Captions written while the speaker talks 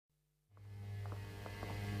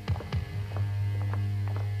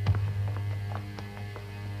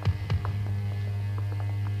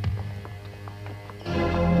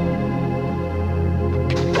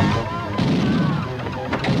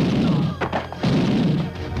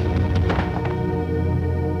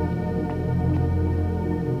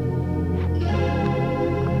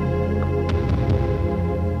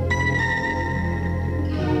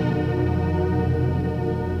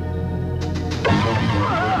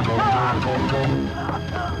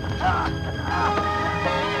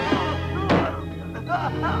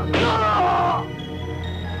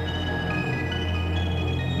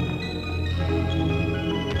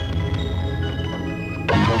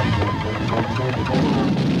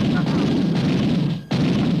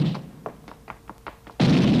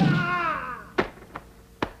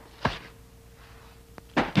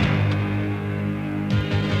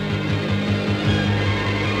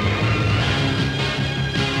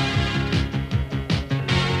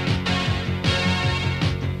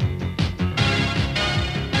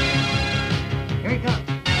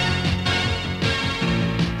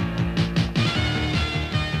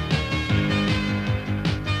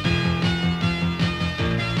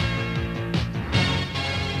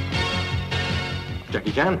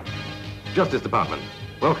Jackie Chan, Justice Department.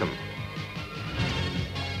 Welcome.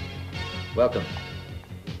 Welcome.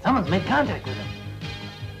 Someone's made contact with him.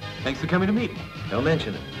 Thanks for coming to meet me. Don't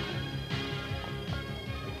mention it.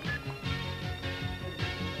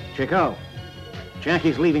 Chico,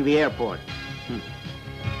 Jackie's leaving the airport.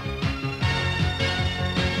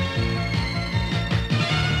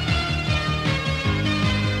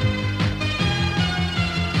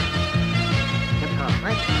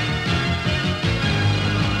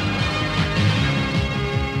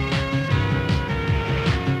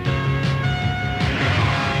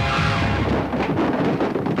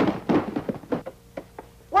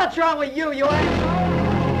 What's wrong with you, you asshole?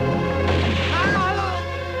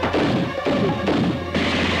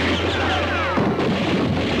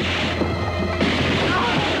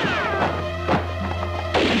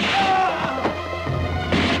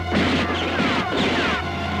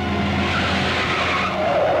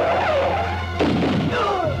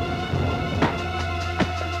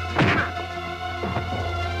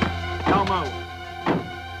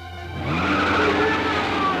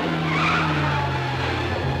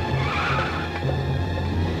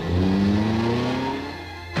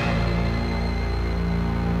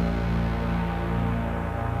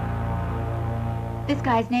 This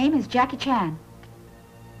guy's name is Jackie Chan.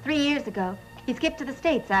 3 years ago, he skipped to the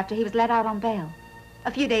States after he was let out on bail.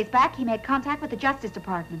 A few days back, he made contact with the Justice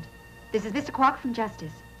Department. This is Mr. Kwok from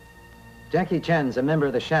Justice. Jackie Chan's a member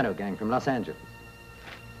of the Shadow Gang from Los Angeles.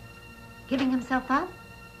 Giving himself up?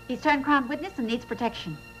 He's turned Crown witness and needs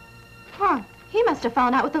protection. Huh. He must have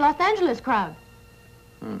fallen out with the Los Angeles crowd.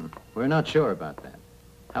 We're not sure about that.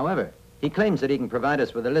 However, he claims that he can provide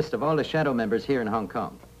us with a list of all the Shadow members here in Hong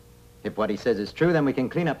Kong. If what he says is true, then we can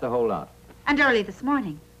clean up the whole lot. And early this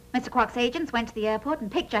morning, Mr. Kwok's agents went to the airport and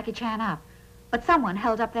picked Jackie Chan up. But someone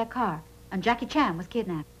held up their car, and Jackie Chan was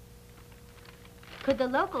kidnapped. Could the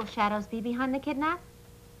local shadows be behind the kidnap?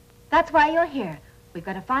 That's why you're here. We've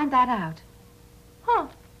got to find that out. Huh.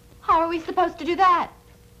 How are we supposed to do that?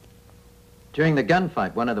 During the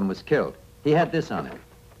gunfight, one of them was killed. He had this on him.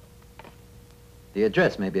 The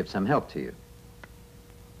address may be of some help to you.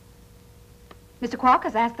 Mr. Kwok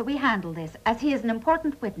has asked that we handle this. As he is an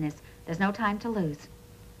important witness, there's no time to lose.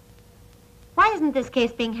 Why isn't this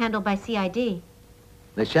case being handled by CID?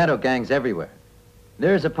 The Shadow Gang's everywhere.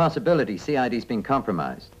 There's a possibility CID's been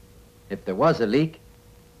compromised. If there was a leak,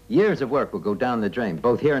 years of work will go down the drain,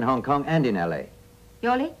 both here in Hong Kong and in L.A.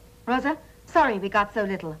 Yoli, Rosa, sorry we got so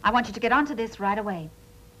little. I want you to get onto this right away.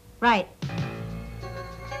 Right.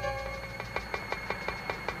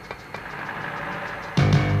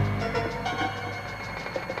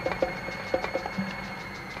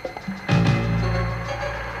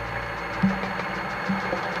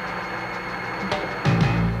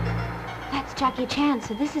 That's Jackie Chan,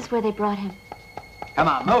 so this is where they brought him. Come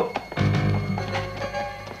on, move.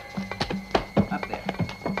 Up there.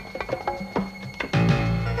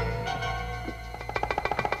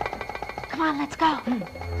 Come on, let's go.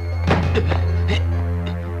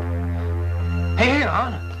 Hey, hang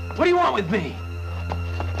on. What do you want with me?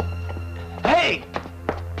 Hey!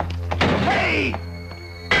 Hey!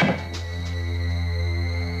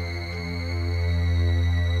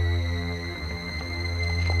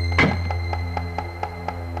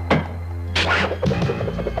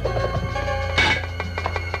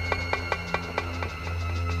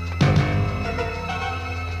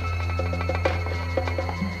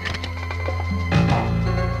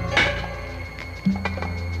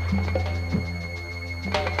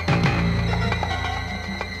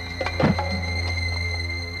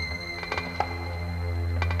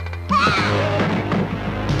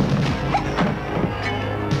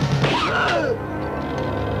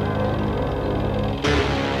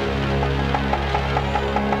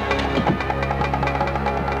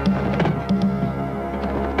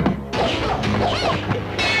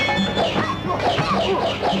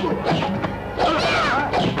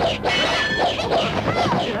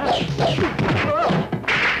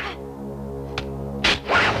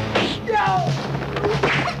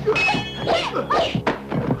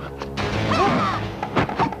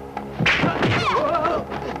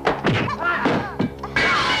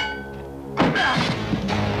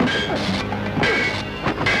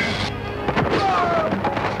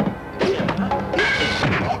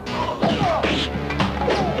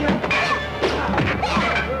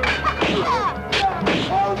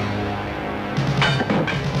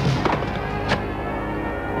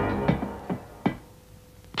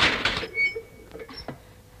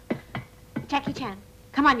 Jackie Chan,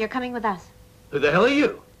 come on, you're coming with us. Who the hell are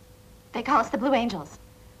you? They call us the Blue Angels.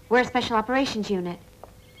 We're a special operations unit.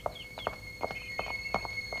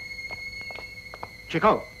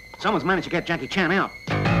 Chico, someone's managed to get Jackie Chan out.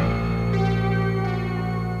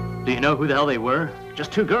 Do you know who the hell they were?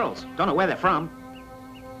 Just 2 girls. Don't know where they're from.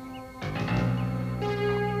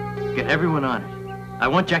 Get everyone on it. I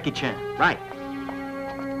want Jackie Chan. Right.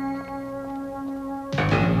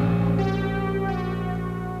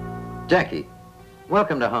 Jackie,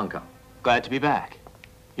 welcome to Hong Kong. Glad to be back.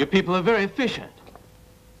 Your people are very efficient.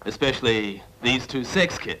 Especially these 2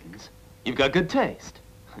 sex kittens. You've got good taste.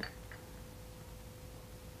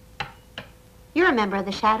 You're a member of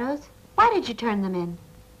the Shadows. Why did you turn them in?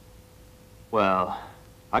 Well,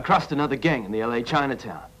 I crossed another gang in the L.A.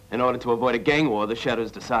 Chinatown. In order to avoid a gang war, the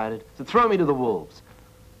Shadows decided to throw me to the wolves.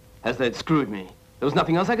 As they'd screwed me, there was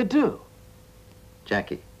nothing else I could do.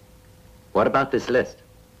 Jackie, what about this list?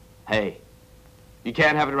 Hey, you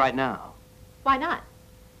can't have it right now. Why not?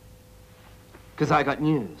 Because I got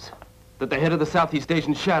news that the head of the Southeast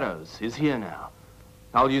Asian Shadows is here now.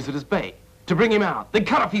 I'll use it as bait to bring him out, then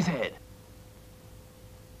cut off his head.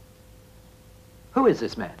 Who is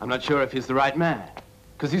this man? I'm not sure if he's the right man,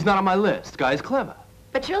 because he's not on my list. Guy's clever.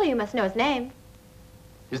 But surely you must know his name.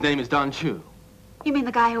 His name is Don Chu. You mean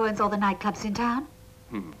the guy who owns all the nightclubs in town?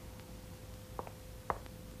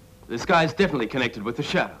 This guy's definitely connected with the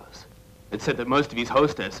Shadows. It's said that most of his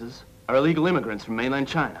hostesses are illegal immigrants from mainland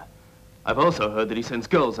China. I've also heard that he sends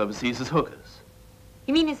girls overseas as hookers.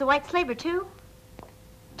 You mean he's a white slaver, too?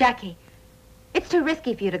 Jackie, it's too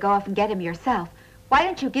risky for you to go off and get him yourself. Why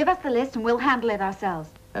don't you give us the list and we'll handle it ourselves?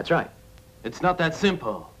 That's right. It's not that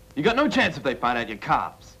simple. You got no chance if they find out you're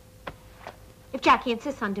cops. If Jackie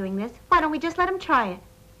insists on doing this, why don't we just let him try it?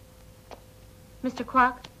 Mr.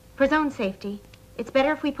 Kwok, for his own safety, it's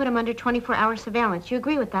better if we put him under 24-hour surveillance. You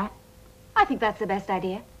agree with that? I think that's the best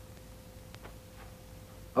idea.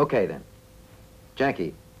 Okay, then.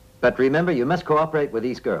 Jackie, but remember, you must cooperate with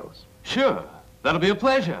these girls. Sure. That'll be a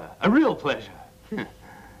pleasure. A real pleasure.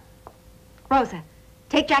 Rosa,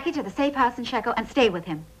 take Jackie to the safe house in Sheko and stay with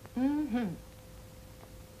him. Mm-hmm.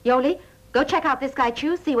 Yoli, go check out this guy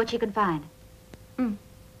Chu, see what you can find.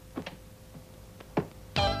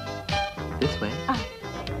 This way.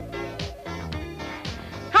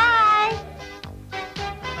 Hi!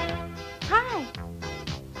 Hi!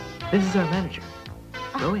 This is our manager.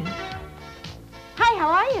 Go in. Hi, how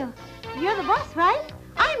are you? You're the boss, right?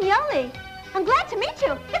 I'm Yoli. I'm glad to meet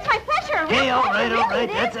you. It's my pleasure. Hey, all right, Really,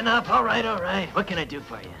 it that's is. enough. All right. What can I do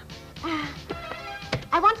for you?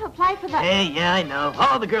 I want to apply for the... Hey, yeah, I know.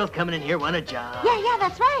 All the girls coming in here want a job. Yeah,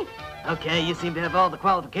 that's right. Okay, you seem to have all the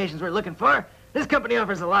qualifications we're looking for. This company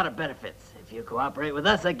offers a lot of benefits. If you cooperate with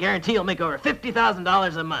us, I guarantee you'll make over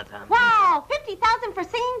 $50,000 a month, huh? Wow, $50,000 for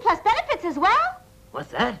singing plus benefits as well?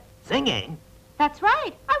 What's that? Singing? That's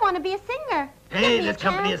right. I want to be a singer. Give Hey, me a this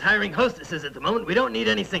company is chance. hiring hostesses at the moment. We don't need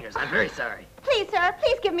any singers. I'm very sorry. Please, sir,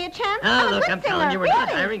 please give me a chance. Ah, I'm a look, good I'm telling singer, you, we're not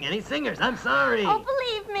really. hiring any singers. I'm sorry. Oh,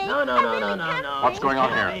 believe me. No. I really can't What's sing. going on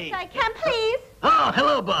here? Yes, I can, please. Oh,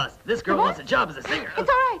 hello, boss. This girl What? wants a job as a singer. It's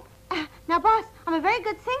all right. Now, boss, I'm a very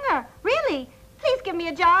good singer. Really. Please give me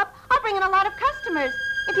a job. I'll bring in a lot of customers.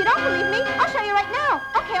 If you don't believe me, I'll show you right now.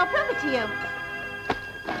 Okay, I'll prove it to you.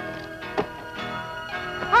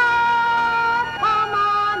 I'm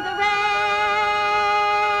on the race.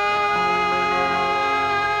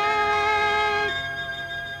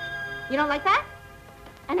 You don't like that?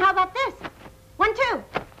 And how about this? 1, 2.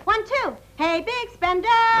 1, 2. Hey, big spender.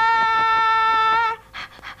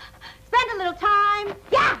 Spend a little time.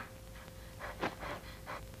 Yeah!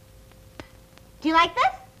 Do you like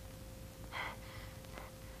this?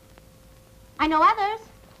 I know others.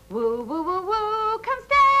 Woo, woo, woo, woo, come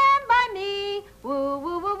stand by me. Woo,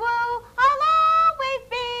 woo, woo, woo, I'll always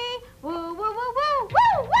be. Woo, woo, woo, woo,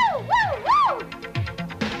 woo, woo, woo, woo.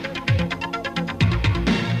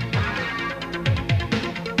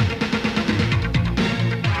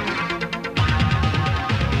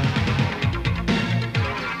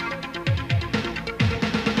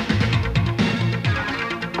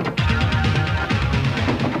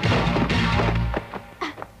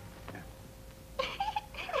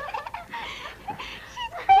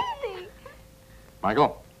 She's crazy.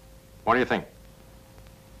 Michael, what do you think?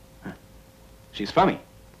 She's funny.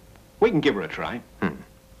 We can give her a try.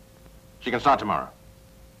 She can start tomorrow.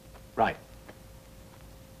 Right.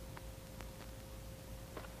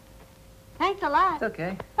 Thanks a lot. It's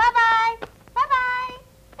okay. Bye-bye.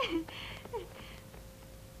 Bye-bye.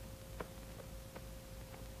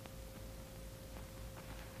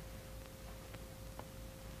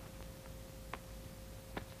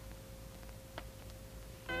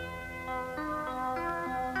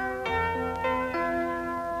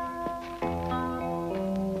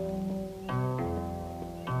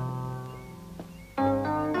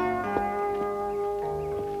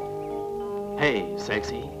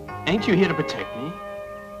 sexy. Ain't you here to protect me?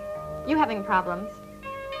 You having problems?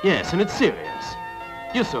 Yes, and it's serious.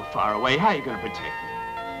 You're so far away, how are you gonna protect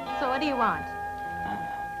me? So what do you want?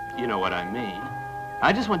 You know what I mean.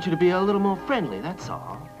 I just want you to be a little more friendly, that's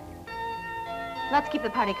all. Let's keep the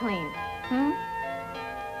party clean. Hmm?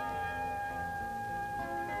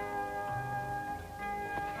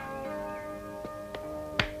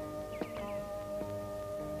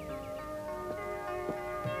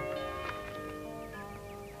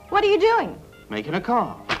 What are you doing? Making a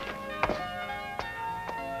call.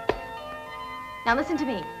 Now listen to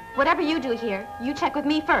me. Whatever you do here, you check with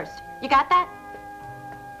me first. You got that?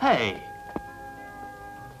 Hey.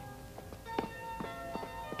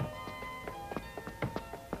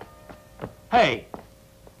 Hey.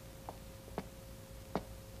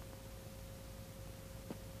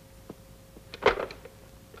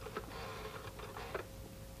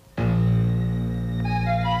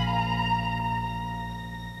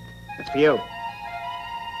 It's for you.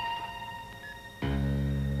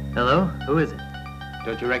 Hello? Who is it?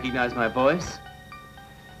 Don't you recognize my voice?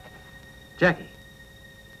 Jackie.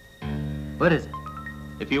 What is it?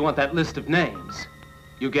 If you want that list of names,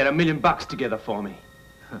 you get $1 million together for me.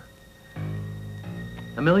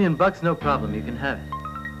 $1 million, no problem. You can have it.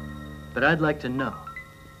 But I'd like to know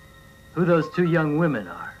who those 2 young women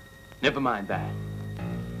are. Never mind that.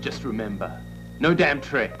 Just remember, no damn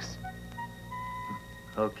tricks.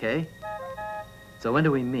 Okay. So when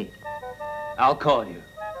do we meet? I'll call you.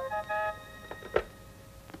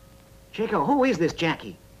 Chico, who is this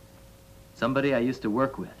Jackie? Somebody I used to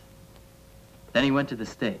work with. Then he went to the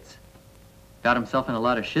States. Got himself in a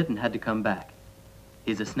lot of shit and had to come back.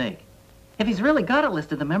 He's a snake. If he's really got a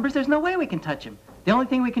list of the members, there's no way we can touch him. The only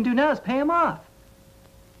thing we can do now is pay him off.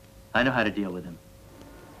 I know how to deal with him.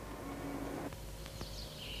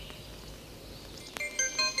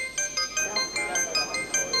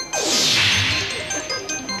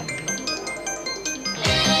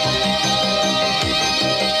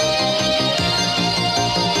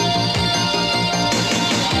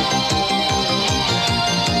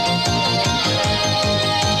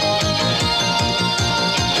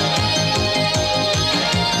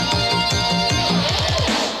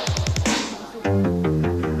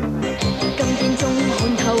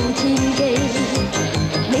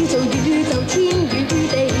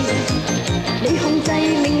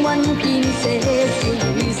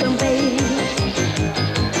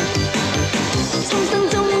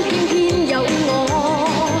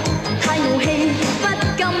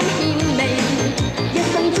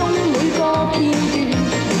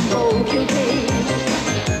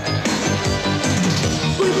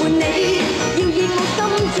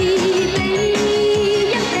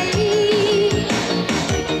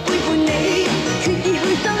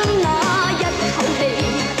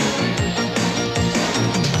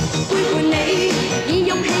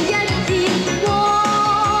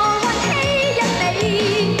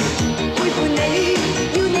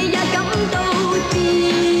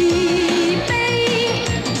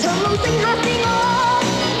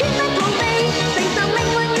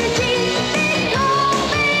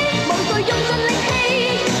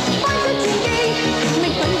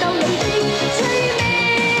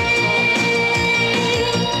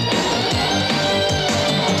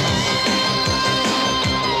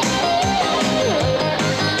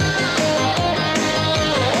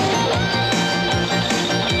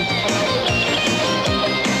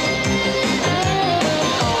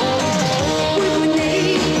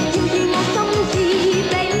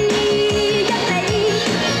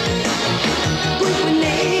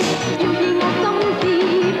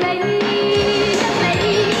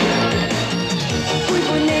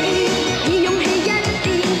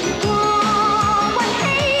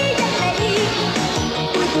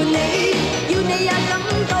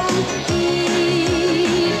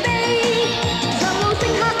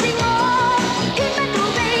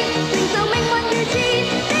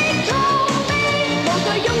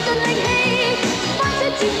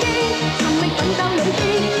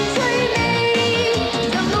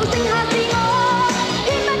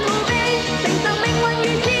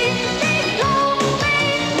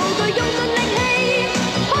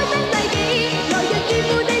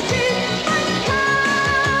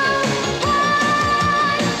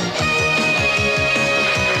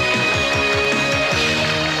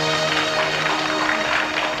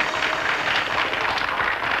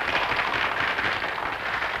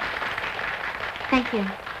 Thank you.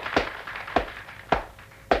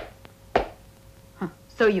 Huh.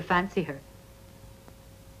 So you fancy her?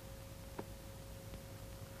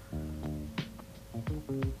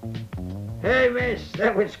 Hey, miss,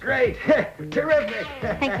 that was great. Terrific.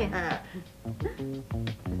 Thank you.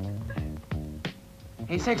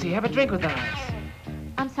 Hey, Sexy, have a drink with us.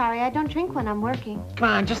 I'm sorry, I don't drink when I'm working. Come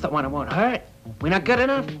on, just the one that won't hurt. We're not good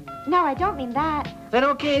enough? No, I don't mean that. Then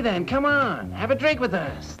okay then, come on. Have a drink with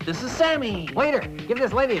us. This is Sammy. Waiter, give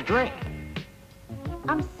this lady a drink.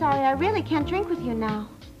 I'm sorry, I really can't drink with you now.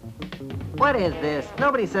 What is this?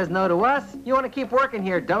 Nobody says no to us. You want to keep working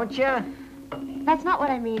here, don't you? That's not what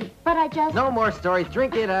I mean, but I just... No more stories.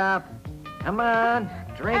 Drink it up. Come on,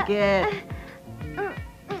 drink it.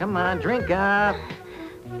 Come on, drink up.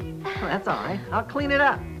 That's all right. I'll clean it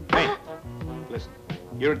up. Hey, listen,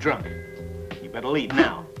 you're drunk. You better leave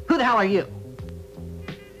now. Who the hell are you?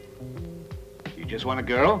 You just want a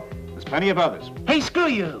girl? There's plenty of others. Hey, screw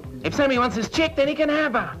you. If Sammy wants his chick, then he can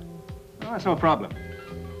have her. Oh, that's no problem.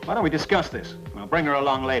 Why don't we discuss this? And I'll bring her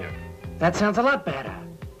along later. That sounds a lot better.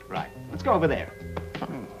 Right. Let's go over there.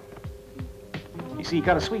 You see, you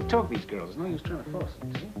gotta sweet talk these girls. There's no use trying to force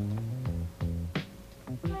them, see?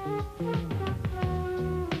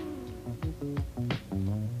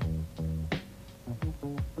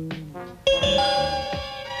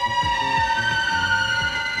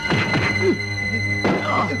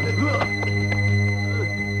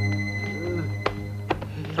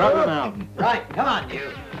 Throw them out. Right, come on,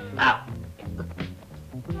 you. Out.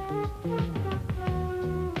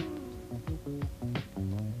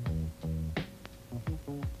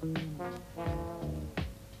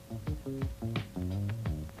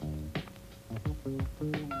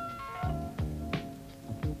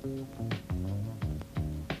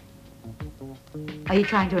 Are you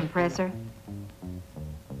trying to impress her?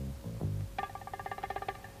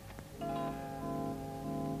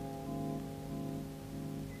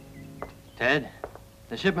 Ted,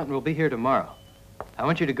 the shipment will be here tomorrow. I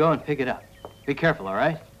want you to go and pick it up. Be careful, all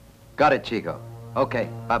right? Got it, Chico. Okay,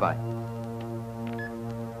 bye-bye.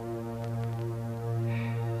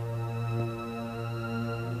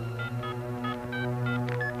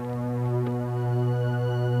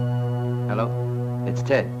 Hello? It's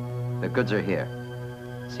Ted. The goods are here.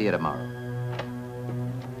 See you tomorrow.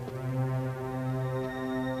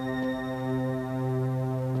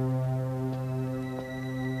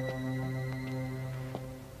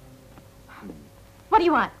 What do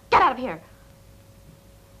you want? Get out of here.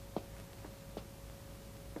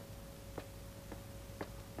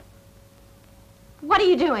 What are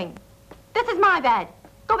you doing? This is my bed.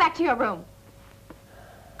 Go back to your room.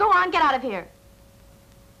 Go on, get out of here.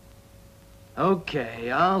 Okay,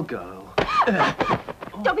 I'll go.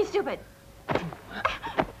 Don't be stupid.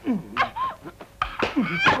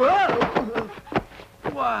 Whoa!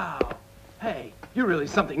 Wow. Hey, you're really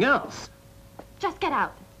something else. Just get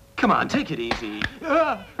out. Come on, take it easy.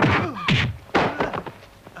 No.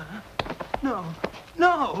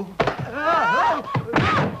 No.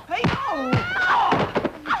 Hey, no.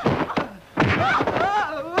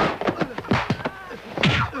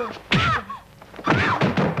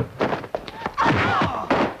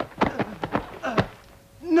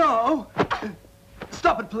 No.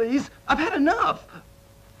 Stop it, please. I've had enough.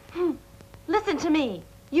 Listen to me.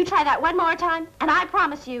 You try that one more time, and I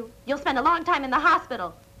promise you, you'll spend a long time in the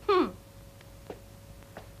hospital.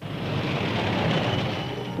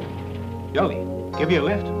 Yoli, give you a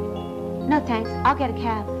lift? No, thanks. I'll get a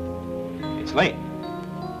cab. It's late.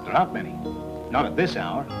 There aren't many. Not at this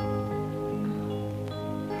hour.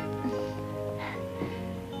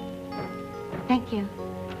 Thank you.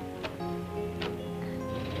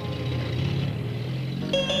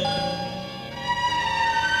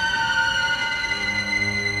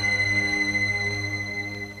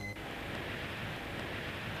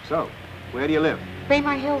 So, where do you live?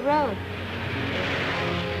 Braemar Hill Road.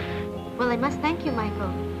 Well, I must thank you,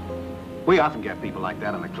 Michael. We often get people like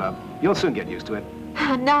that in the club. You'll soon get used to it.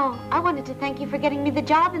 No, I wanted to thank you for getting me the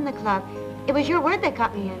job in the club. It was your word that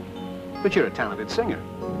got me in. But you're a talented singer.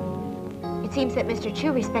 It seems that Mr.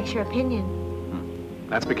 Chu respects your opinion.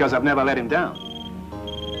 That's because I've never let him down.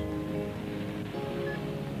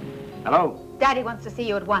 Hello? Daddy wants to see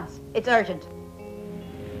you at once. It's urgent.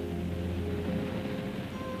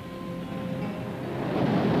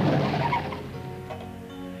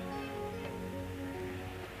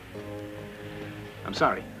 I'm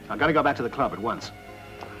sorry. I've got to go back to the club at once.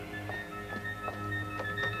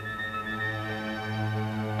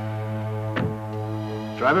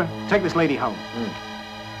 Driver, take this lady home.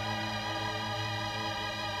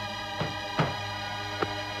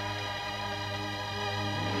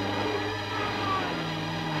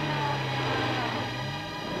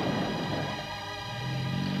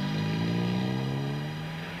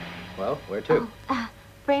 Well, where to?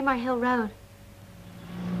 Braemar Hill Road.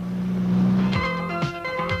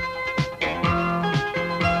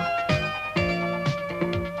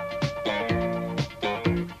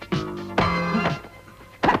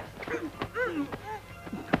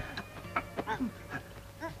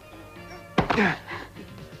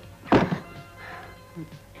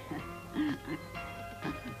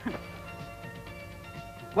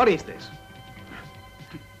 What is this?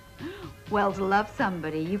 Well, to love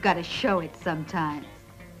somebody, you've got to show it sometimes.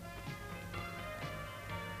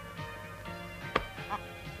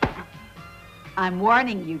 I'm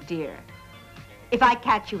warning you, dear. If I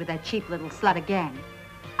catch you with that cheap little slut again,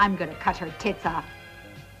 I'm gonna cut her tits off.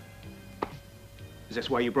 Is this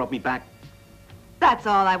why you brought me back? That's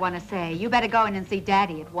all I want to say. You better go in and see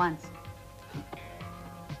Daddy at once.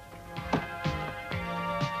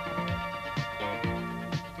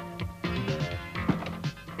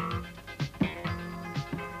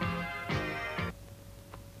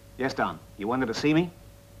 Yes, Don. You wanted to see me?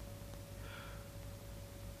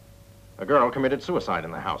 A girl committed suicide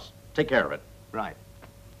in the house. Take care of it. Right.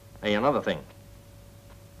 Hey, another thing.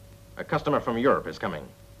 A customer from Europe is coming.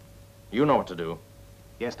 You know what to do.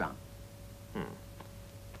 Yes, Don.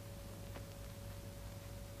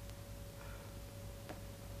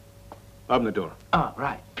 Open the door. Oh,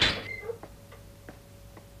 right.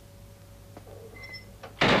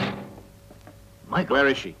 Michael. Where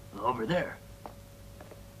is she? Over there.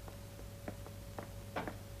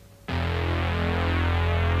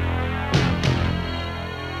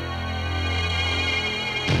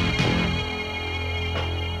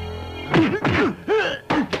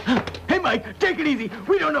 Hey, Mike, take it easy.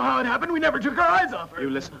 We don't know how it happened. We never took our eyes off her. You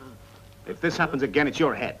listen. If this happens again, it's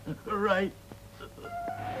your head. Right.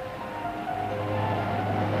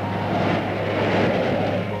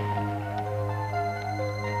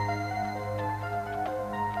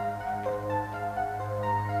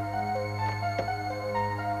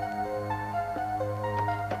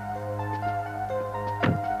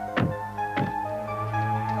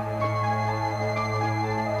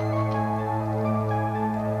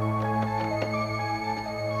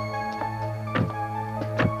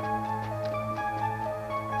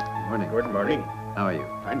 Good morning. How are you?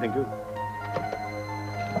 Fine, thank you.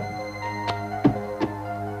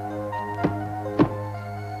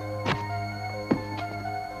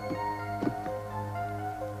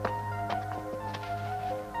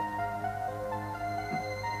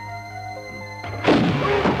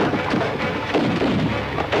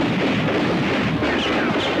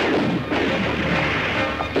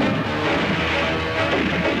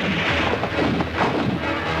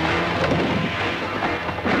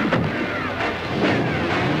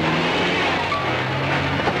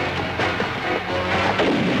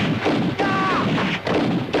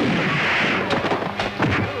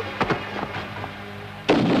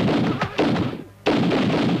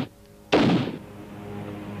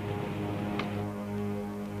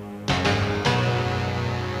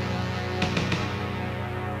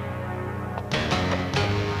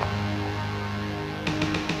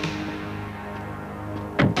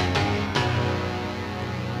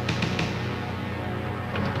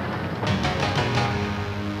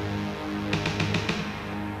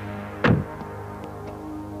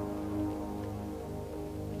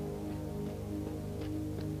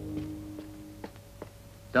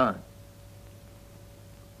 Don,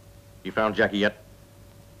 You found Jackie yet?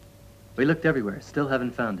 we looked everywhere. Still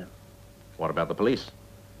haven't found him. What about the police?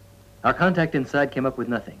 Our contact inside came up with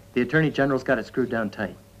nothing. The Attorney General's got it screwed down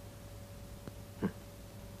tight.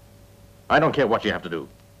 I don't care what you have to do.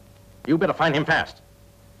 You better find him fast.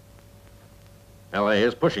 L.A.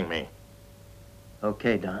 is pushing me.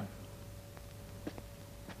 Okay, Don.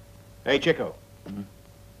 Hey, Chico.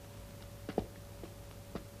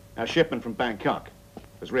 Our shipment from Bangkok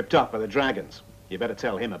was ripped off by the Dragons. You better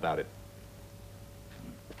tell him about it.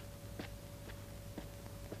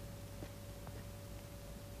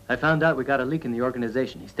 I found out we got a leak in the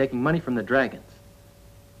organization. He's taking money from the Dragons.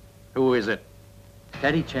 Who is it?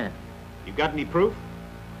 Teddy Chan. You got any proof?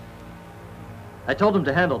 I told him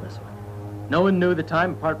to handle this one. No one knew the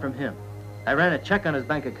time apart from him. I ran a check on his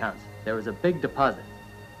bank accounts. There was a big deposit.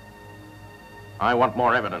 I want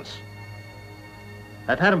more evidence.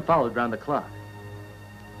 I've had him followed round the clock.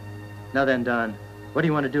 Now then, Don, what do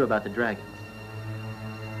you want to do about the Dragons?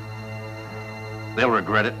 They'll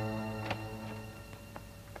regret it.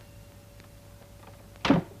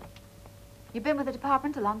 You've been with the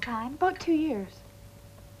department a long time? About 2 years.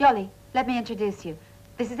 Yoli, let me introduce you.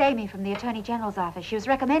 This is Amy from the Attorney General's office. She was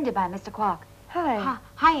recommended by Mr. Kwok. Hi.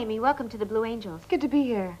 Hi, Amy. Welcome to the Blue Angels. Good to be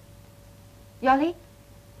here. Yoli,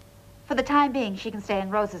 for the time being, she can stay in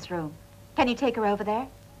Rose's room. Can you take her over there?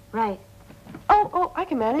 Right. Oh, I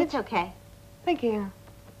can manage. It's okay. Thank you.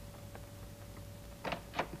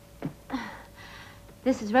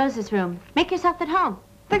 This is Rose's room. Make yourself at home.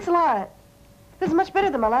 Thanks a lot. This is much better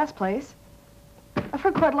than my last place. I've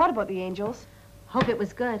heard quite a lot about the Angels. Hope it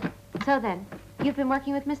was good. So then, you've been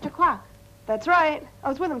working with Mr. Kwok? That's right. I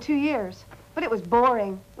was with him 2 years. But it was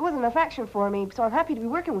boring. There wasn't enough action for me, so I'm happy to be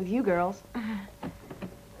working with you girls.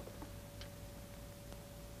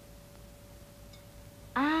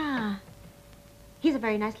 Ah. He's a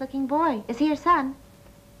very nice-looking boy. Is he your son?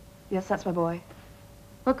 Yes, that's my boy.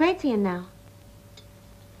 What grade's he in now?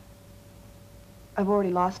 I've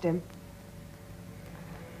already lost him.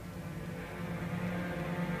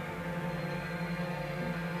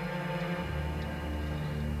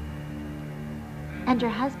 And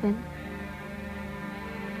your husband?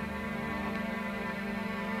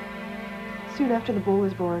 Soon after the boy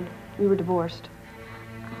was born, we were divorced.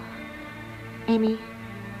 Amy,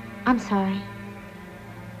 I'm sorry.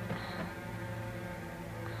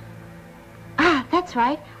 Ah, that's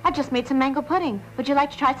right. I just made some mango pudding. Would you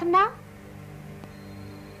like to try some now?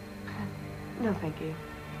 No, thank you.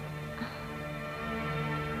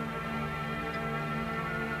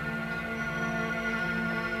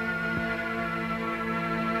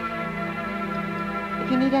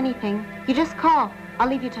 If you need anything, you just call. I'll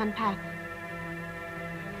leave you to unpack.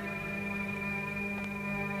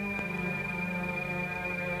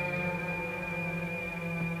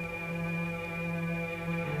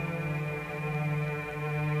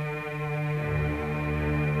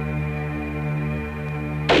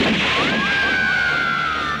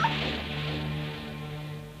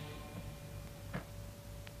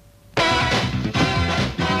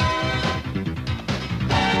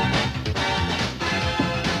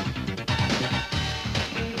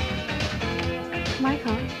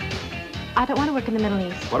 Michael, I don't want to work in the Middle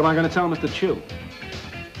East. What am I going to tell Mr. Chu?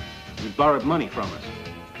 You borrowed money from us.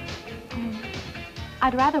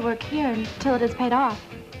 I'd rather work here until it is paid off.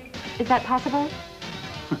 Is that possible?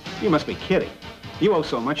 You must be kidding. You owe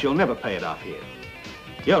so much you'll never pay it off here.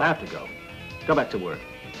 You'll have to go. Go back to work.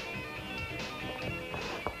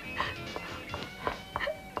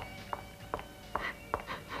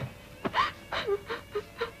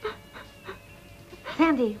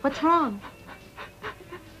 Sandy, what's wrong?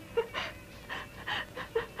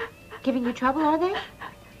 Giving you trouble, are they?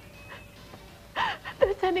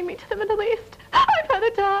 They're sending me to the Middle East. I'd rather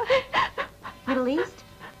die. Middle East?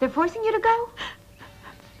 They're forcing you to go?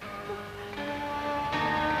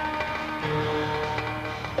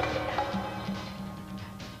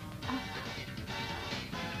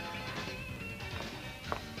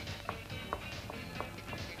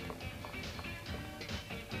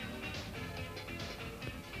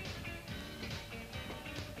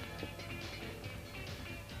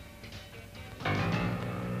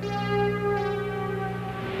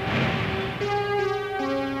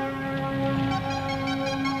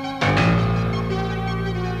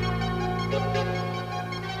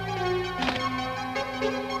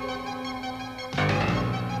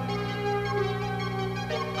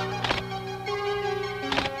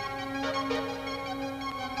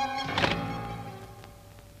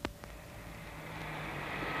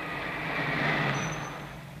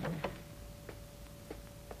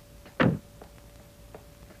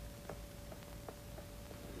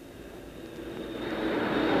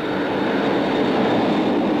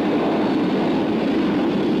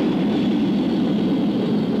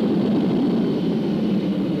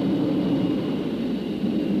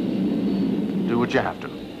 You have to.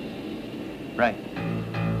 Right.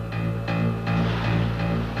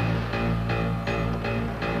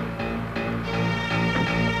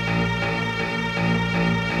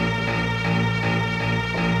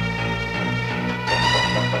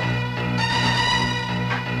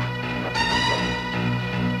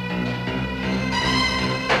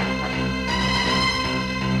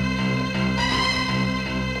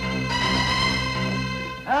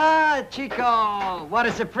 Ah, Chico, what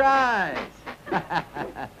a surprise.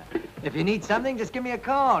 If you need something, just give me a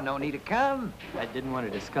call. No need to come. I didn't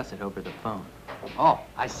want to discuss it over the phone. Oh,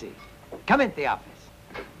 I see. Come into the office.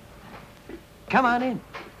 Come on in.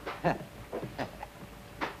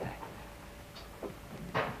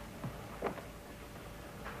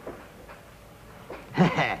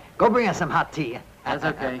 Go bring us some hot tea. That's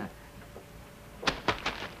okay.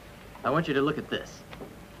 I want you to look at this.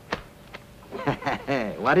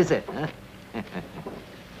 What is it, huh?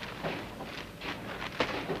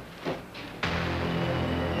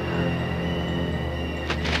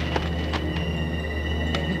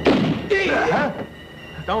 Huh?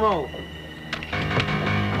 Don't move.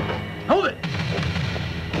 Hold it!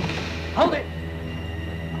 Hold it!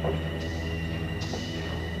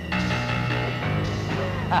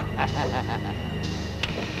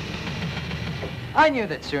 I knew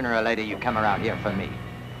that sooner or later you'd come around here for me.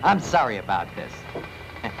 I'm sorry about this.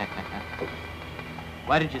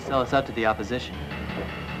 Why did you sell us out to the opposition?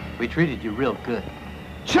 We treated you real good.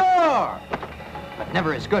 Sure! But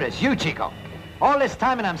never as good as you, Chico. All this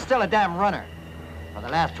time and I'm still a damn runner. For the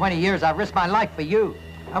last 20 years, I've risked my life for you.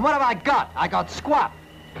 And what have I got? I got squat.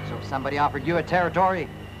 So if somebody offered you a territory,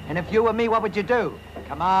 and if you were me, what would you do?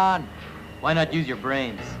 Come on. Why not use your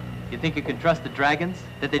brains? You think you can trust the dragons?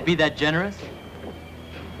 That they'd be that generous?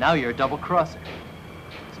 Now you're a double-crosser.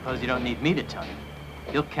 Suppose you don't need me to tell you.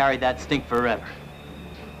 You'll carry that stink forever.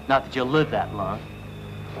 Not that you'll live that long.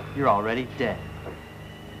 You're already dead.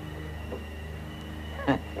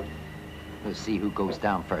 We'll see who goes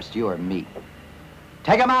down first, you or me.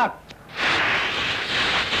 Take him out!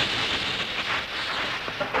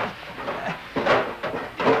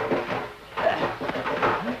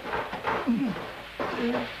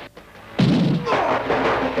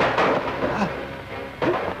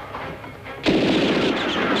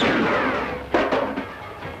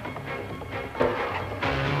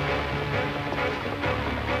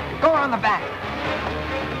 Go on the back.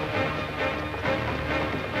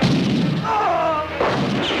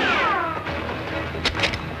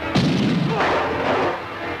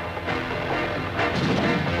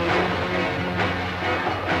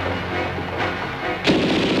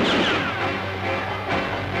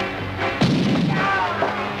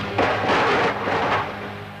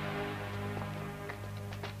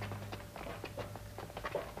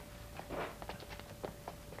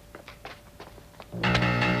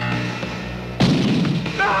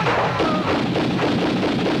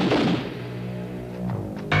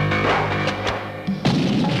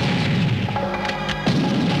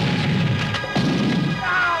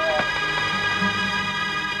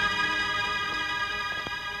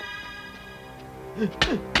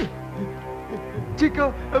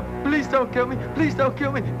 Chico, please don't kill me. Please don't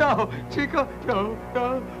kill me. No, Chico, no,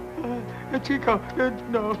 no. Chico,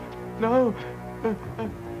 no, no.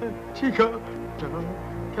 Chico,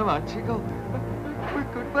 no. Come on, Chico. We're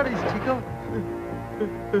good buddies, Chico.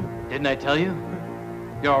 Didn't I tell you?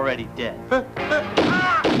 You're already dead.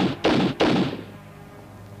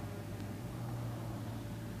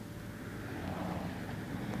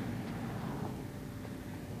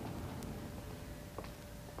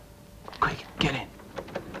 Quick, get in.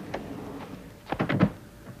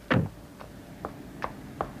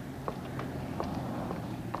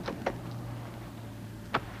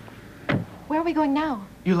 Where are we going now?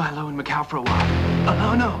 You lie low in Macau for a while.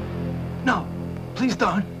 Oh, no. No. Please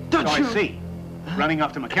don't. Don't So shoot. I see. Running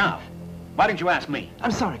off to Macau. Why didn't you ask me?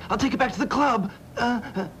 I'm sorry. I'll take it back to the club.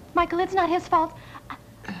 Michael, it's not his fault.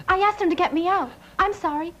 I asked him to get me out. I'm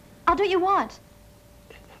sorry. I'll do what you want.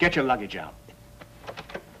 Get your luggage out.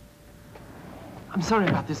 I'm sorry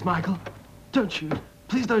about this, Michael. Don't shoot.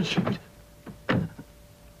 Please don't shoot.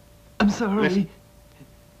 I'm sorry. Listen.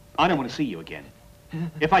 I don't want to see you again.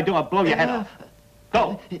 If I do, I'll blow your head off.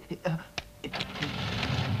 Go.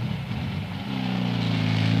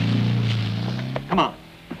 Come on.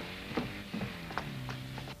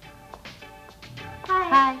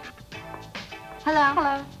 Hi. Hello.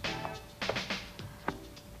 Hello.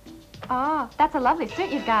 Oh, that's a lovely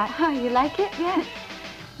suit you've got. Oh, you like it? Yes.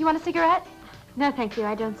 You want a cigarette? No, thank you.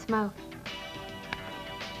 I don't smoke.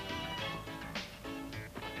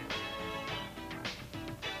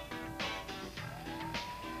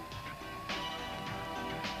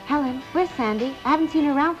 Helen, where's Sandy? I haven't seen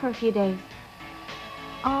her around for a few days.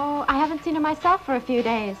 Oh, I haven't seen her myself for a few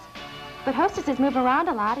days. But hostesses move around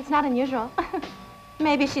a lot. It's not unusual.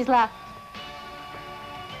 Maybe she's left.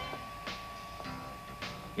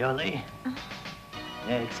 Yoli?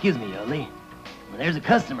 Excuse me, Yoli. Well, there's a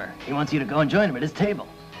customer. He wants you to go and join him at his table.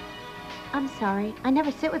 I'm sorry. I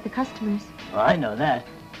never sit with the customers. Well, I know that.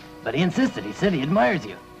 But he insisted. He said he admires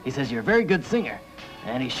you. He says you're a very good singer.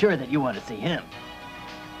 And he's sure that you want to see him.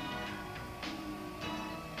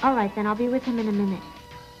 All right, then. I'll be with him in a minute.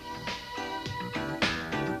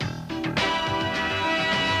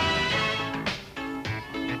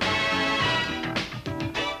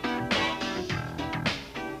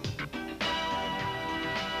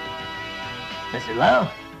 Mr. Lau,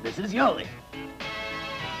 this is Yoli.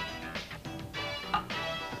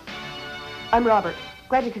 I'm Robert.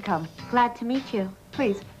 Glad you could come. Glad to meet you.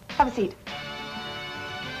 Please, have a seat.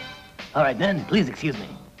 All right, then. Please excuse me.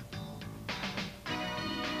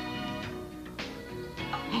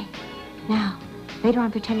 Hey, now, later on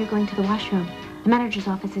pretend you're going to the washroom. The manager's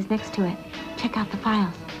office is next to it. Check out the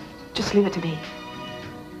files. Just leave it to me.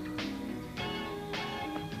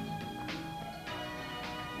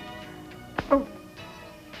 Oh.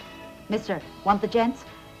 Mister, want the gents?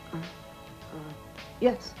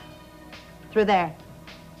 Yes. Through there.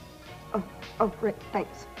 Oh, great,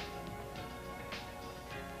 thanks.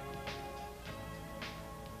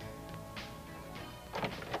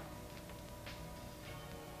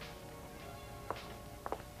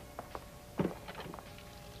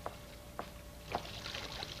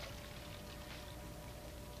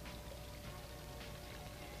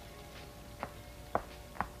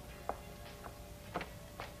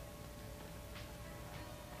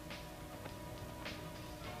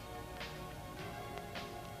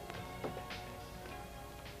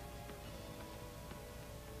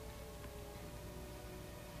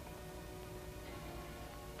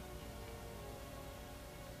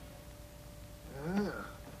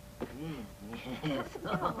 yes.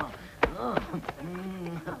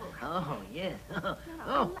 Oh, yes.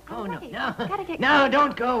 Oh, no. No,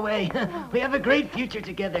 don't go away. We have a great future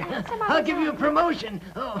together. I'll give you a promotion.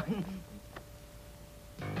 Oh.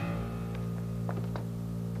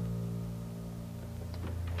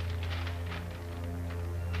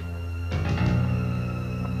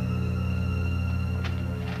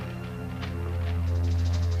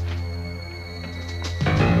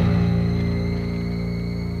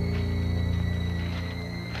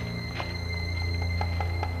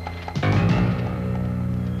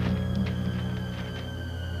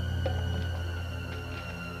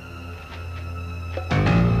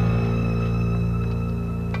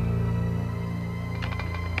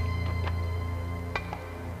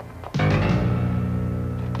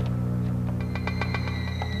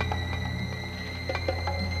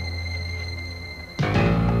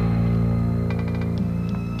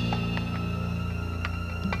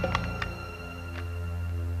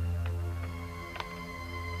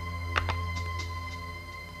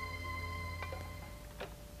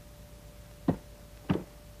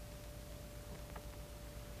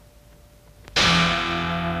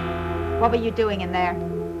 What were you doing in there?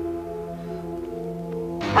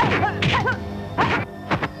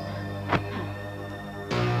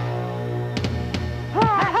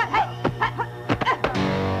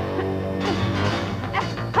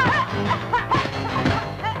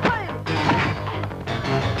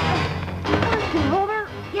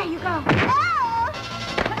 Here you go.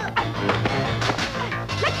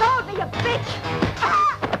 Let go of me, you bitch!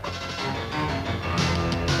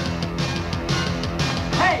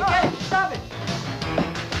 Hey, stop it!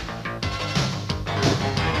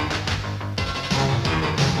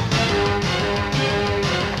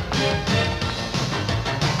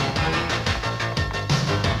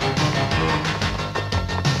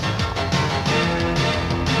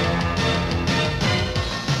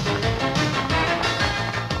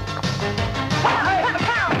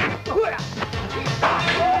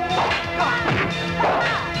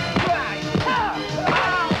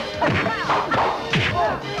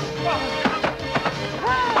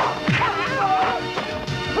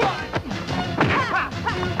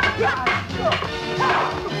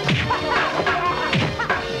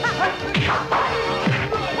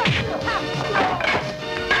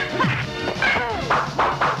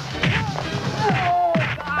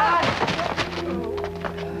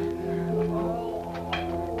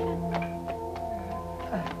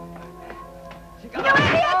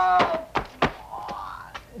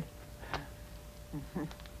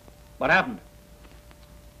 What happened?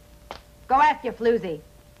 Go ask your floozy.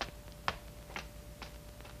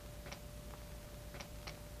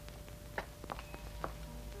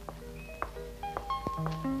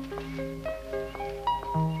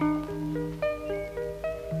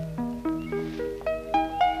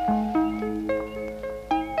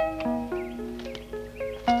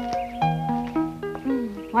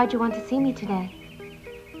 Why'd you want to see me today?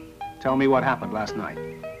 Tell me what happened last night.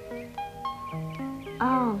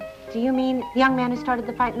 Oh, do you mean the young man who started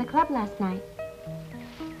the fight in the club last night?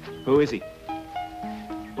 Who is he?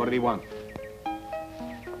 What did he want?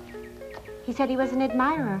 He said he was an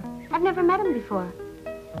admirer. I've never met him before.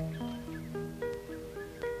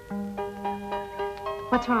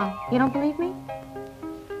 What's wrong? You don't believe me?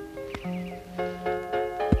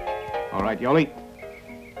 All right, Yoli.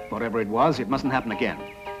 Whatever it was, it mustn't happen again.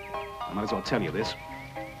 I might as well tell you this.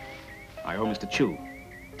 I owe Mr. Chu.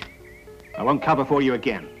 I won't cover for you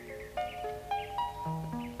again.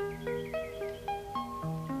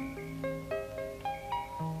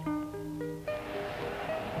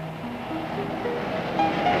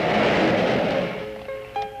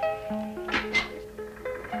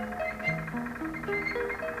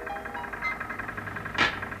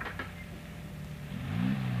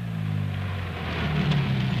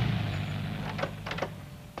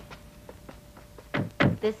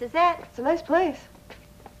 This is it. It's a nice place.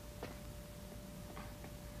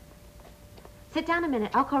 Sit down a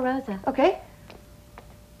minute. I'll call Rosa. Okay.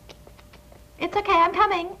 It's okay. I'm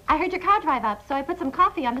coming. I heard your car drive up, so I put some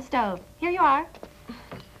coffee on the stove. Here you are.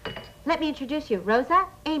 Let me introduce you. Rosa,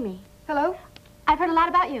 Amy. Hello. I've heard a lot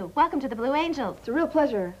about you. Welcome to the Blue Angels. It's a real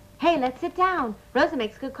pleasure. Hey, let's sit down. Rosa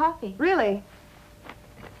makes good coffee. Really?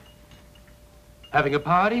 Having a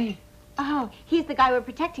party? Oh, he's the guy we're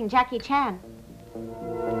protecting, Jackie Chan.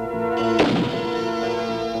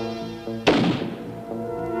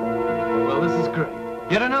 Well, this is great.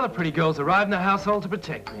 Yet another pretty girl's arrived in the household to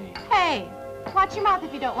protect me. Hey, watch your mouth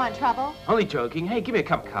if you don't want trouble. Only joking. Hey, give me a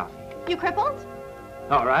cup of coffee. You crippled?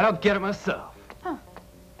 All right, I'll get it myself. Huh.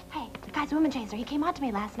 Hey, the guy's a woman chaser. He came on to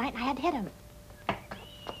me last night and I had to hit him.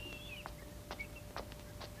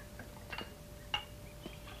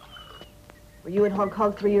 Were you in Hong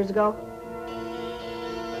Kong 3 years ago?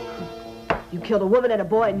 You killed a woman and a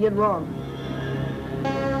boy in Yin Rong.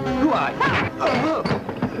 Who are you?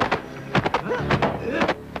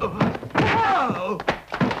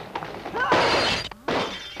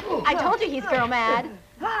 I told you he's girl mad.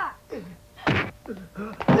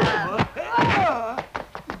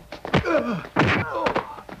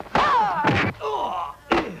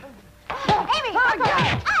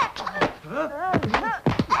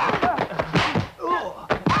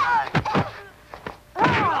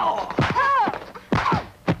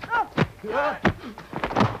 Amy!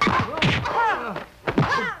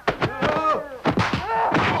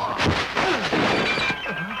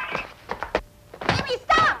 Amy,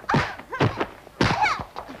 stop!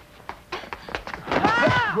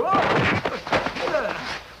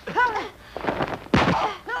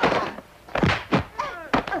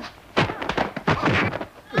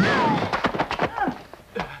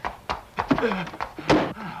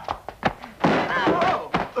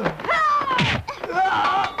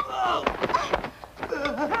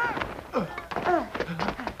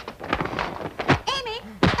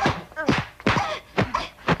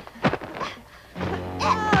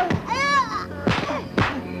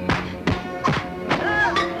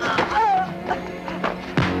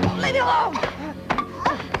 Leave me alone!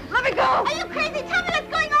 Let me go! Are you crazy? Tell me what's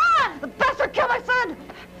going on! The bastard killed my son!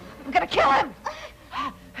 I'm gonna kill him!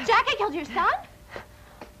 Jackie killed your son?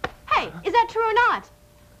 Hey, is that true or not?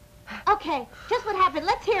 Okay, just what happened.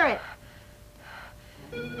 Let's hear it.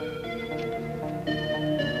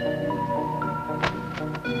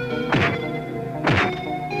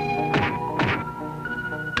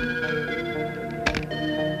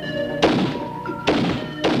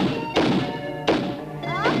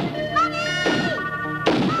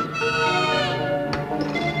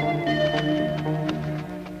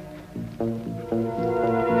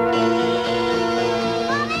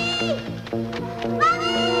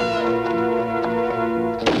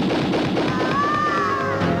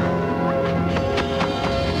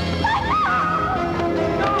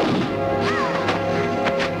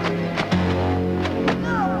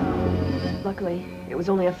 Luckily, it was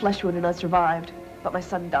only a flesh wound and I survived, but my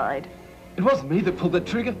son died. It wasn't me that pulled the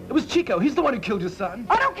trigger. It was Chico. He's the one who killed your son.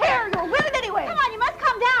 I don't care! You're with him anyway! Come on, you must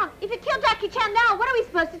calm down. If you kill Jackie Chan now, what are we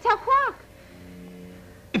supposed to tell Quark?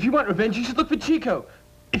 If you want revenge, you should look for Chico.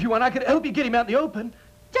 If you want, I could help you get him out in the open.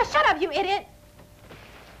 Just shut up, you idiot.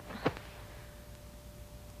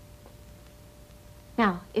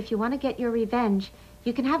 Now, if you want to get your revenge,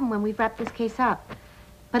 you can have him when we've wrapped this case up.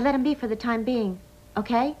 But let him be for the time being,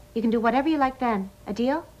 okay? You can do whatever you like then. A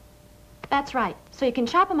deal? That's right. So you can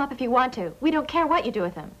chop him up if you want to. We don't care what you do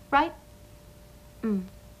with him, right?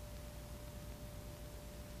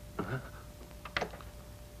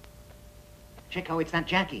 Chico, it's not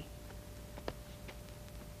Jackie.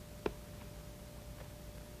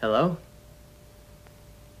 Hello?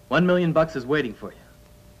 $1 million is waiting for you.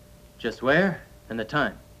 Just where and the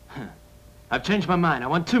time. I've changed my mind. I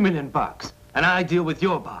want $2 million, and I deal with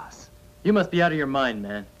your boss. You must be out of your mind,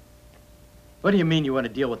 man. What do you mean you want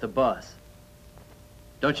to deal with the boss?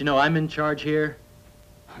 Don't you know I'm in charge here?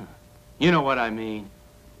 You know what I mean.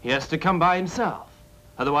 He has to come by himself.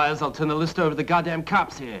 Otherwise, I'll turn the list over to the goddamn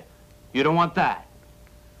cops here. You don't want that.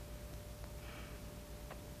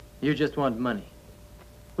 You just want money.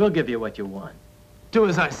 We'll give you what you want. Do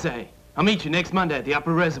as I say. I'll meet you next Monday at the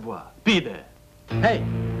Upper Reservoir. Be there. Hey!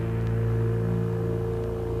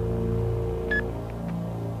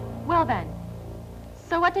 Well then,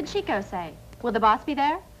 so what did Chico say? Will the boss be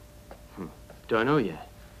there? Don't know yet.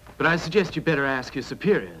 But I suggest you better ask your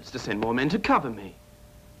superiors to send more men to cover me.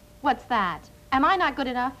 What's that? Am I not good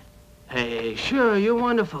enough? Hey, sure, you're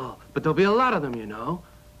wonderful. But there'll be a lot of them, you know.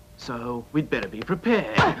 So we'd better be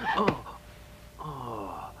prepared.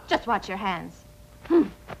 Oh. Just watch your hands.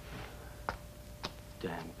 Damn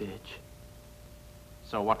bitch.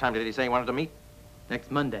 So what time did he say he wanted to meet?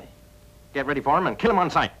 Next Monday. Get ready for him and kill him on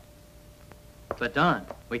sight. But Don,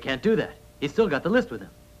 we can't do that. He's still got the list with him.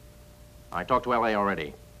 I talked to L.A.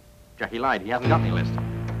 already. Jackie lied. He hasn't got any list.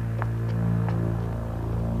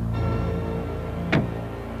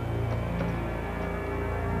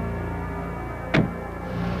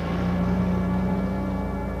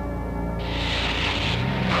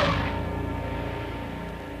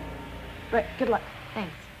 Right, good luck.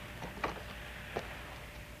 Thanks.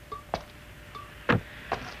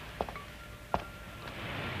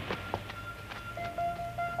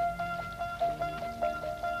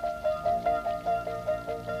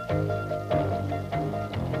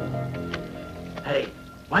 Hey,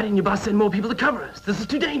 why didn't your boss send more people to cover us? This is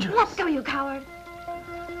too dangerous. Let's go, you coward.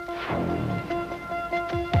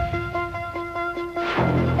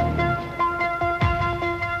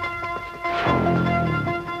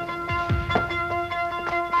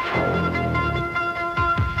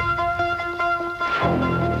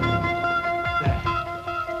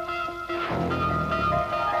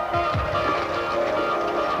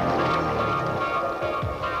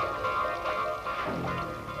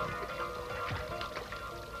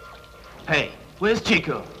 Where's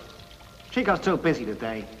Chico? Chico's too busy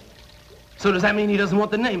today. So does that mean he doesn't want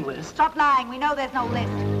the name list? Stop lying. We know there's no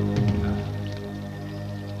list.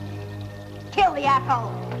 Kill the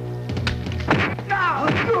asshole. Let's go.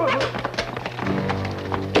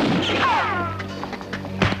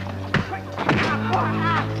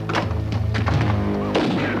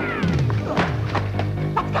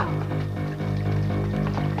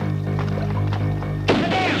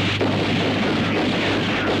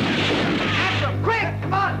 Quick,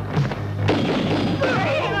 come on!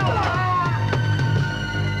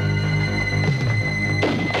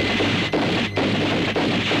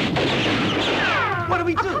 What do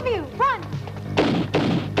we do? I'll cover you. Run.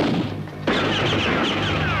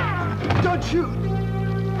 Don't shoot.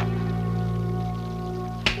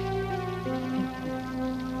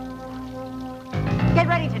 Get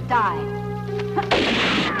ready to die.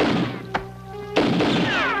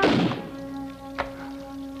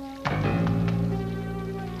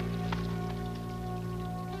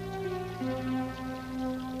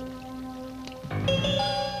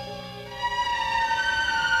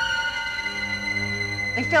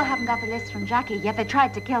 They still haven't got the list from Jackie, yet they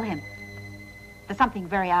tried to kill him. There's something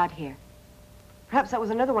very odd here. Perhaps that was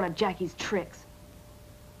another one of Jackie's tricks.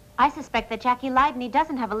 I suspect that Jackie lied and he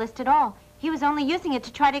doesn't have a list at all. He was only using it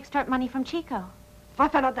to try to extort money from Chico. If I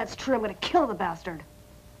find out that's true, I'm gonna kill the bastard.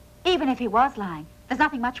 Even if he was lying, there's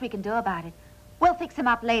nothing much we can do about it. We'll fix him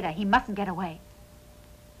up later. He mustn't get away.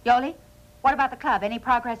 Yoli, what about the club? Any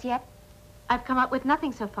progress yet? I've come up with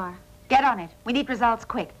nothing so far. Get on it. We need results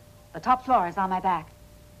quick. The top floor is on my back.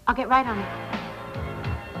 I'll get right on it.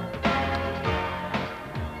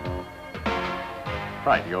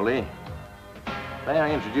 Right, Yoli. May I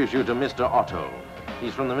introduce you to Mr. Otto?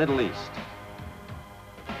 He's from the Middle East.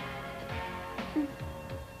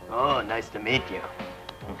 Oh, nice to meet you.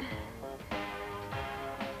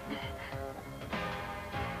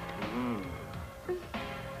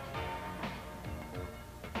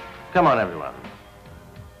 Come on, everyone.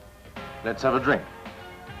 Let's have a drink.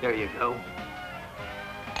 There you go.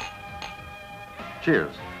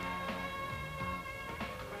 Cheers.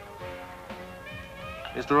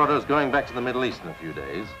 Mr. Otto's going back to the Middle East in a few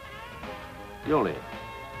days. Yoli,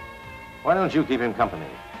 why don't you keep him company?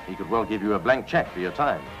 He could well give you a blank check for your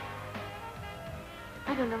time.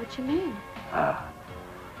 I don't know what you mean. Ah,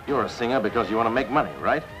 you're a singer because you want to make money,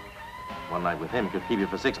 right? One night with him could keep you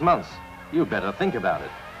for 6 months. You better think about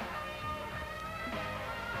it.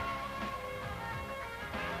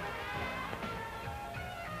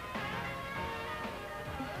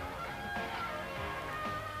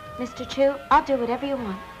 Mr. Chu, I'll do whatever you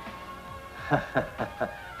want.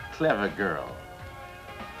 Clever girl.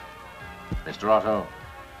 Mr. Otto,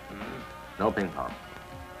 no ping pong.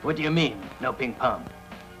 What do you mean, no ping pong?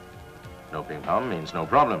 No ping pong means no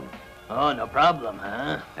problem. Oh, no problem,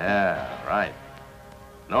 huh? Yeah, right.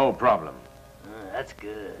 No problem. That's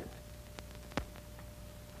good.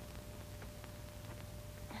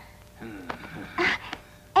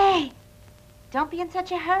 Hey, don't be in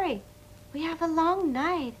such a hurry. We have a long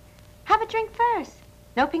night. Have a drink first.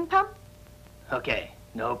 No ping pong? Okay,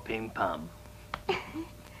 no ping pong.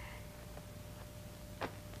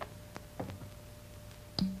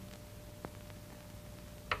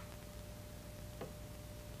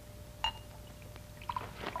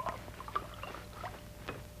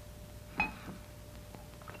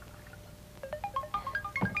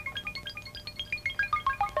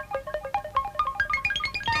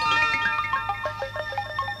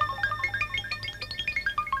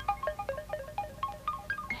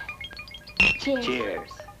 Cheers.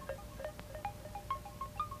 Cheers.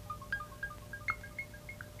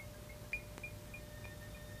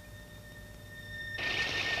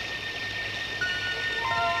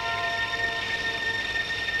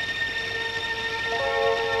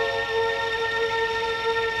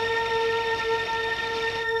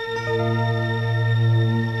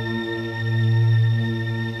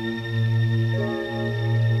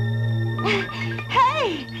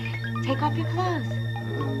 Hey! Take off your clothes.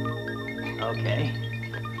 Okay.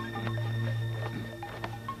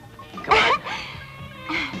 Come on.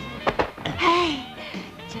 Hey,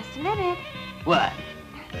 just a minute. What?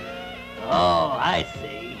 Oh, I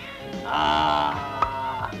see.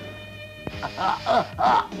 Ah.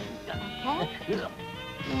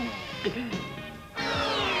 Okay.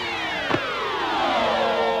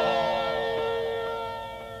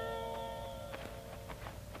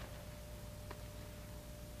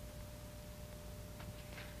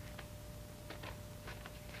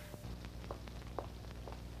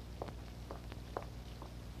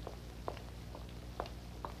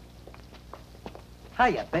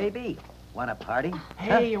 Hiya, baby. Want a party?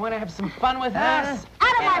 Hey, you want to have some fun with us?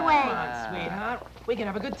 Out of my Come way! on, sweetheart. We can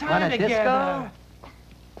have a good Want time a together.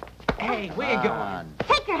 Hey, where you going?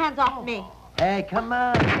 Take your hands off me. Hey, come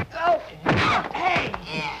on. Oh, hey!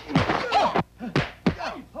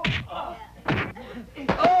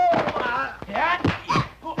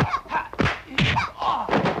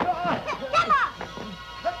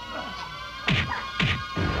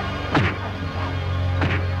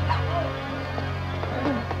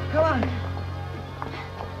 Come on.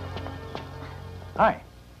 Hi.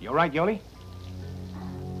 You all right, Yoli?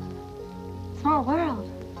 Small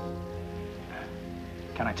world.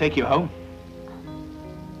 Can I take you home?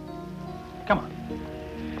 Come on.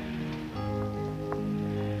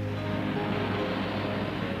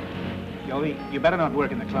 Yoli, you better not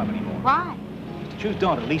work in the club anymore. Why? Mr. Chu's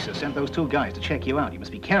daughter, Lisa, sent those two guys to check you out. You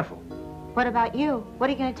must be careful. What about you? What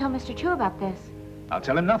are you going to tell Mr. Chu about this? I'll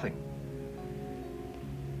tell him nothing.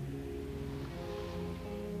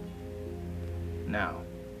 Now,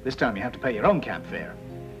 this time you have to pay your own camp fare.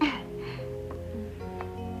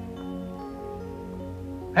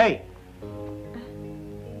 Hey!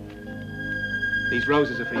 These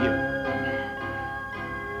roses are for you.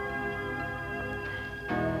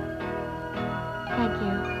 Thank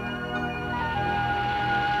you.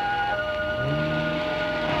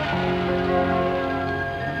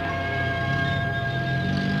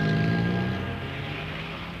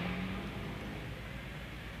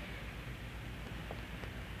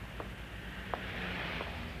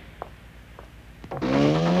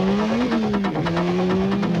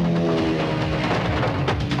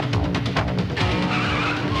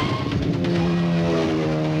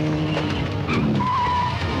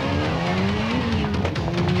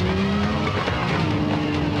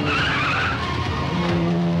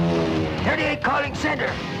 Calling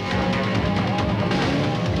center.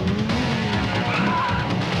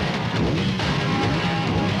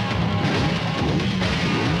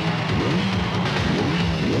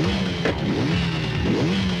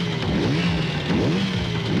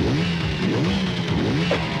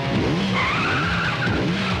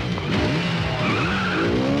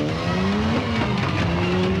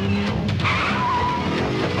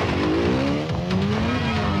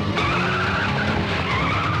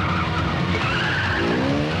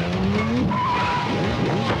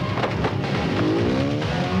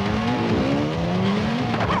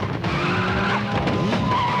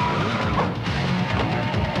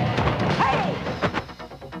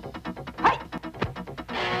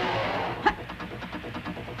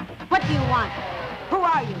 What do you want? Who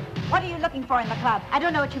are you? What are you looking for in the club? I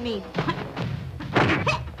don't know what you mean.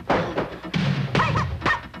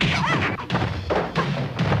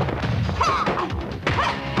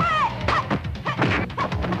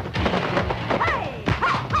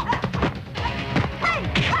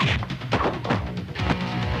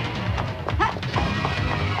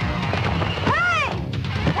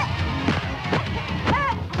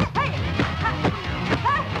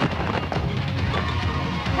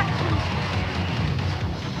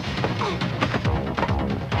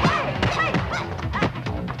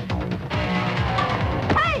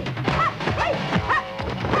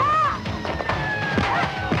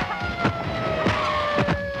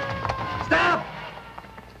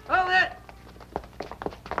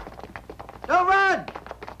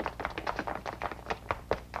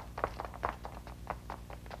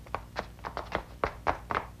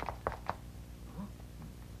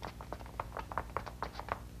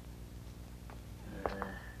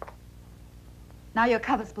 Now your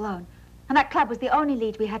cover's blown. And that club was the only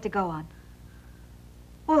lead we had to go on.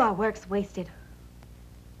 All our work's wasted.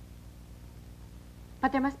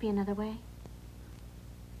 But there must be another way.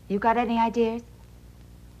 You got any ideas?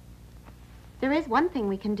 There is one thing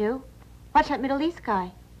we can do. Watch that Middle East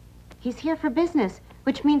guy. He's here for business,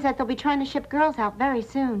 which means that they'll be trying to ship girls out very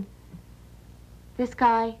soon. This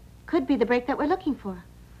guy could be the break that we're looking for.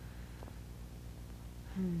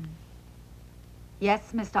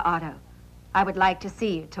 Yes, Mr. Otto. I would like to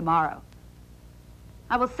see you tomorrow.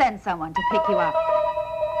 I will send someone to pick you up.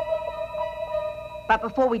 But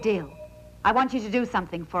before we deal, I want you to do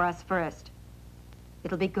something for us first.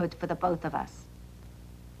 It'll be good for the both of us.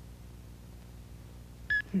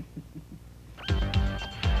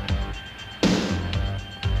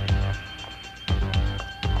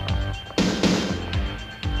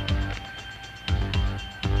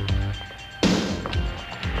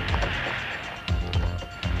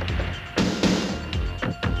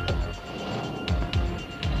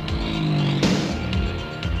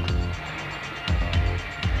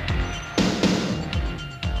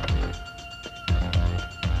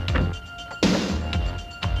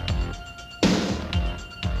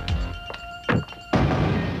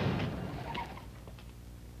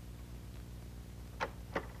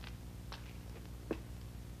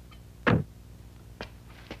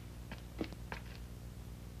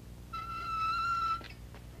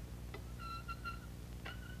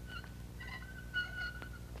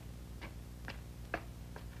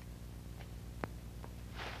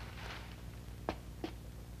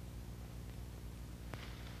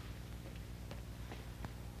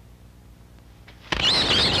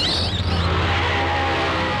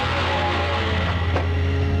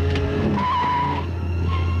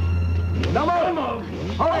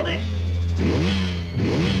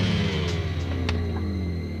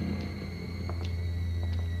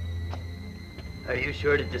 Are you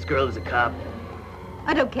sure that this girl is a cop?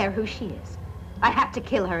 I don't care who she is. I have to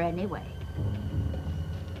kill her anyway.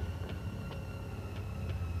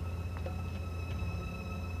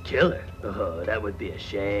 Kill her? Oh, that would be a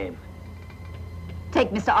shame. Take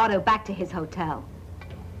Mr. Otto back to his hotel.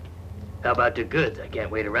 How about the goods? I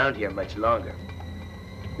can't wait around here much longer.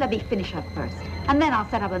 Let me finish up first, and then I'll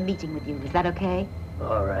set up a meeting with you. Is that okay?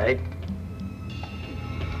 All right.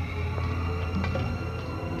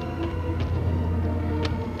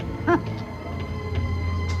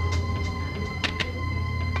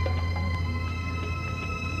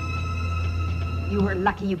 You were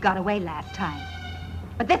lucky you got away last time.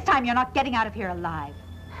 But this time you're not getting out of here alive.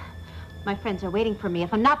 My friends are waiting for me.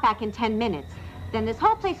 If I'm not back in 10 minutes, then this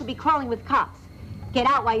whole place will be crawling with cops. Get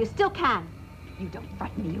out while you still can. You don't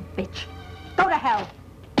frighten me, you bitch. Go to hell.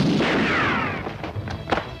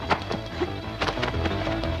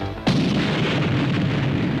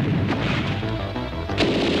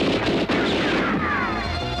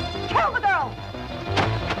 Kill the girl!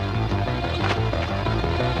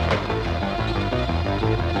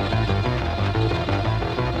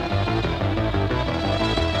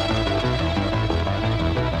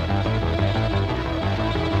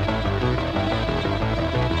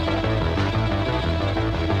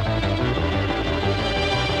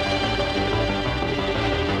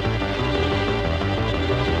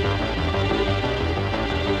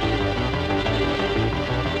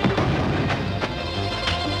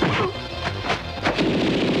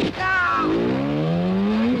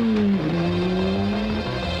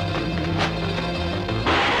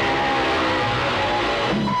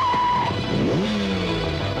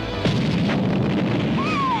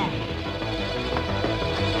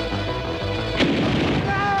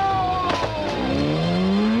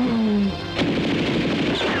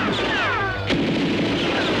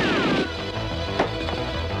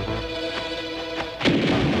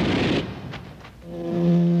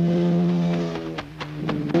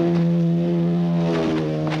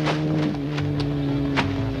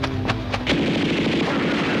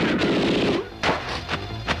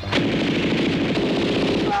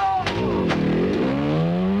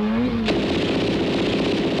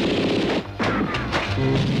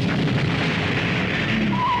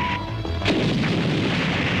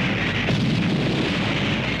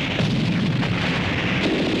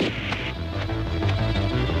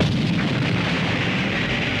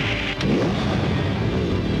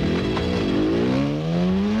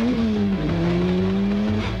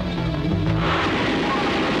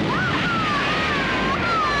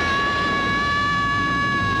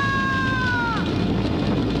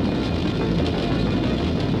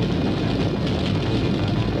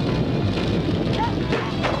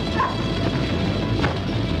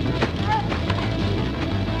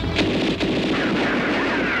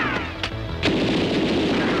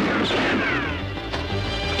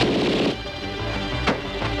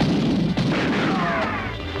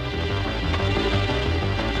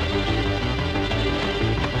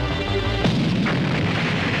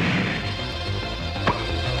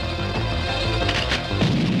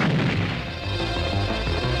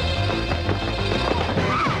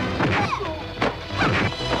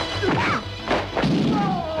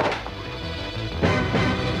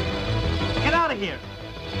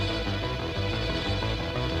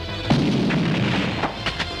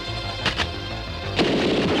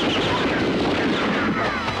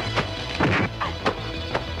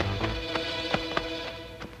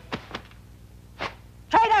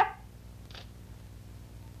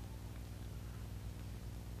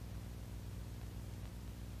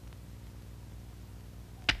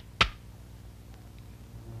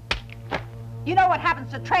 You know what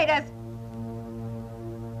happens to traitors?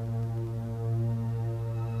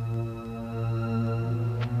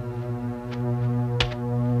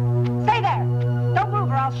 Stay there! Don't move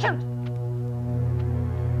or I'll shoot!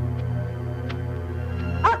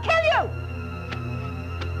 I'll kill you!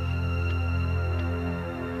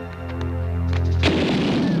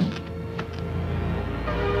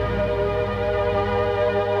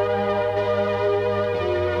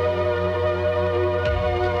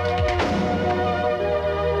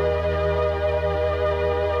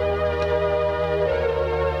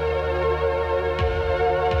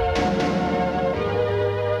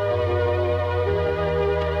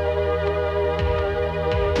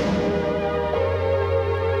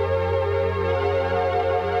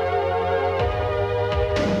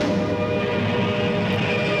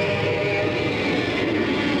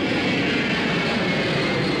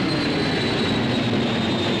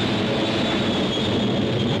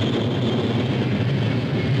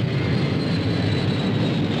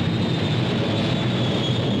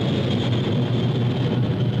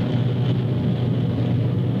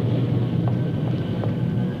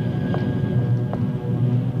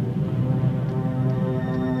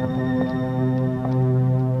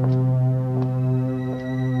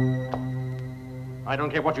 I don't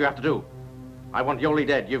care what you have to do. I want Yoli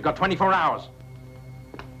dead. You've got 24 hours.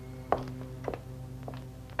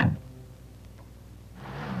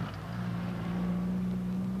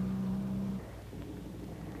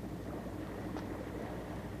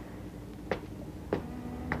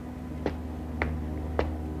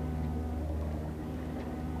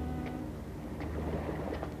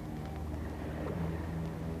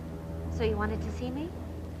 So you wanted to see me?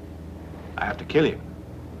 I have to kill you.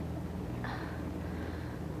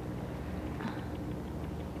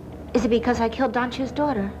 Is it because I killed Don Chu's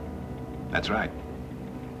daughter? That's right.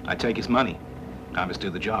 I take his money. I must do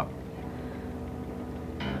the job.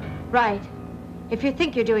 Right. If you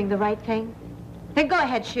think you're doing the right thing, then go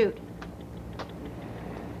ahead, shoot.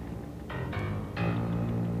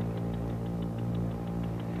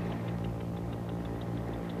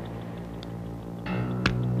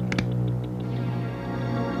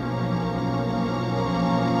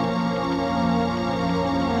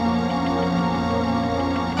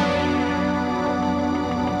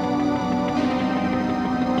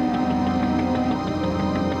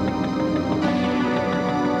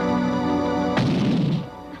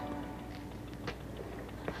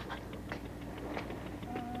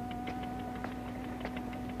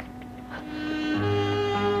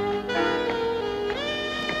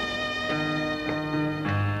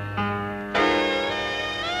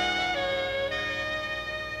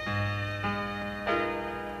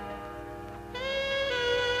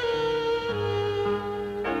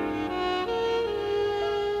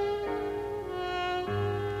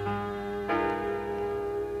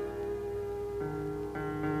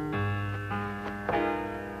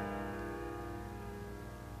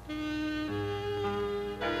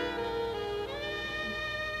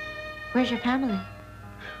 Where's your family?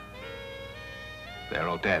 They're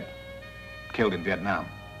all dead. Killed in Vietnam.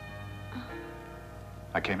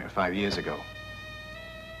 I came here 5 years ago.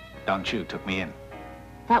 Don Chu took me in.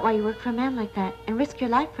 That why you work for a man like that and risk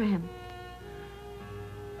your life for him?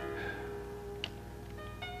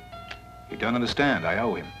 You don't understand. I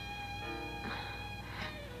owe him.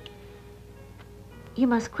 You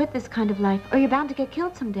must quit this kind of life or you're bound to get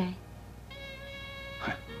killed someday.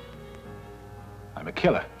 I'm a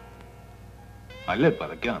killer. I live by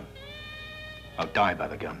the gun. I'll die by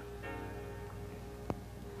the gun.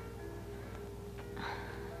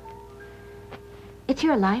 It's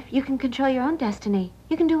your life. You can control your own destiny.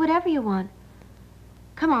 You can do whatever you want.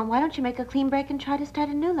 Come on, why don't you make a clean break and try to start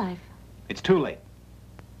a new life? It's too late.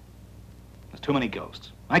 There's too many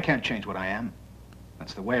ghosts. I can't change what I am.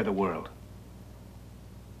 That's the way of the world.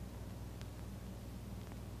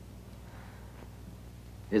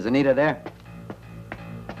 Is Anita there?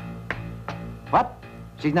 What?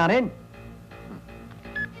 She's not in?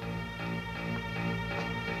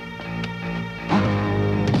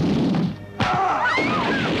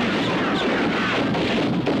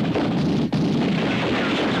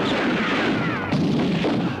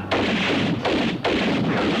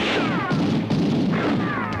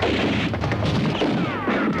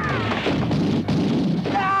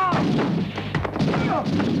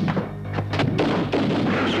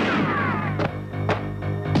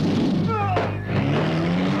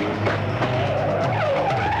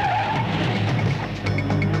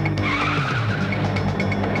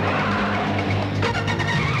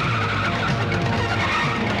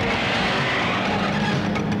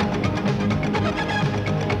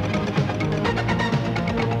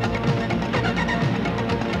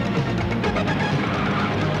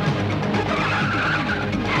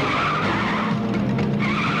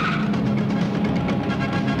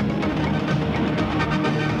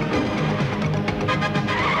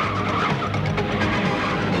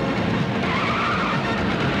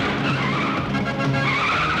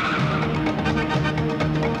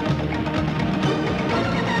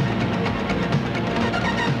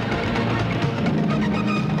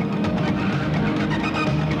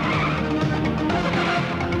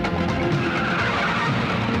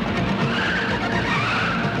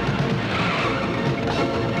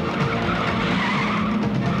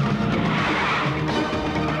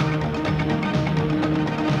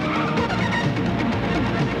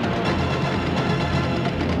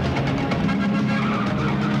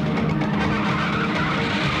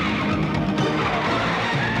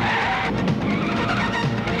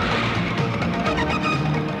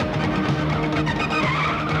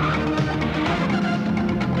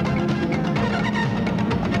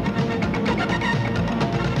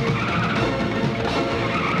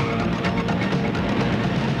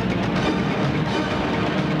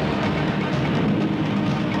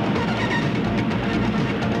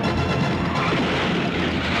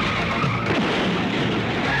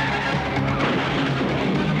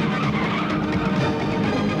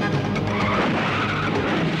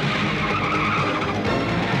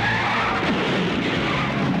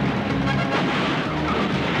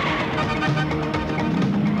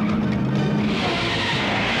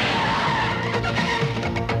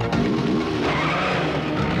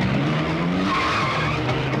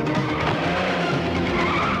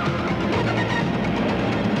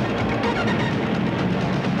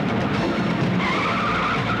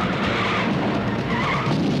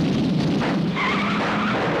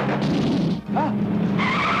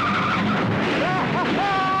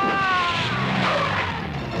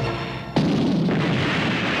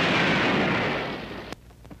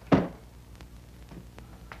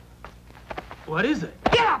 What is it?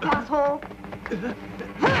 Get up, asshole!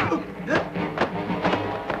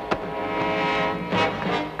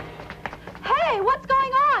 Hey, what's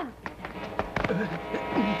going on?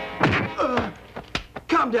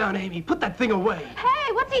 Calm down, Amy. Put that thing away.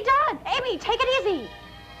 Hey, what's he done? Amy, take it easy.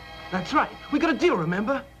 That's right. We got a deal,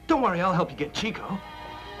 remember? Don't worry, I'll help you get Chico.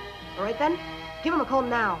 All right, then. Give him a call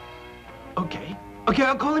now. Okay. Okay,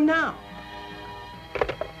 I'll call him now.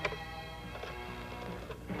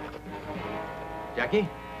 Jackie,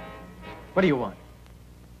 what do you want?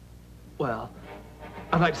 Well,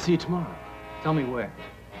 I'd like to see you tomorrow. Tell me where.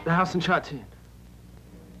 The house in Chartin.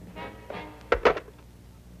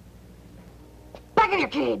 Back in your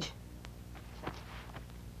cage!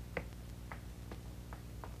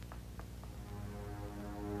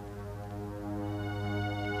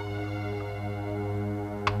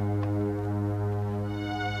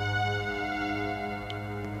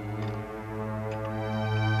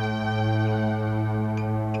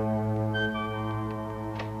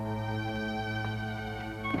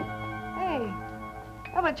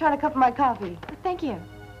 How about trying a cup of my coffee? Thank you.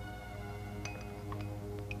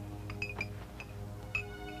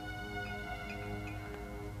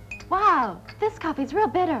 Wow, this coffee's real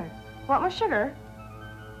bitter. Want more sugar?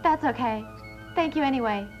 That's okay. Thank you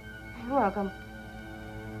anyway. You're welcome.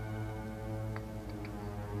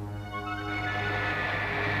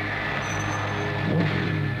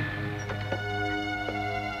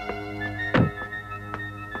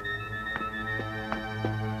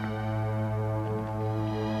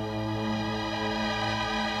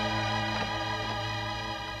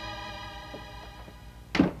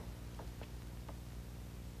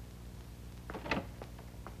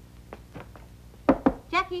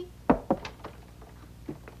 Jackie.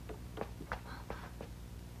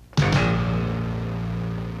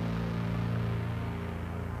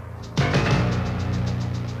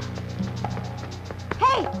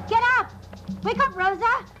 Hey, get up! Wake up, Rosa!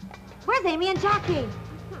 Where's Amy and Jackie?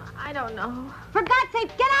 I don't know. For God's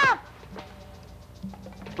sake, get up!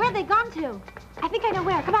 Where'd they gone to? I think I know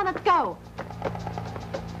where. Come on, let's go.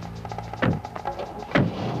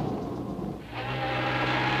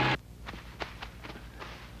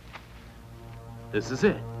 This is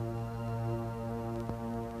it.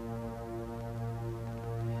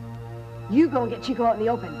 You go and get Chico out in the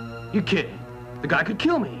open. You kidding? The guy could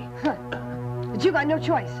kill me. Huh. But you got no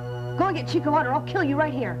choice. Go and get Chico out or I'll kill you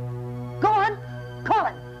right here. Go on. Call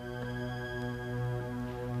it.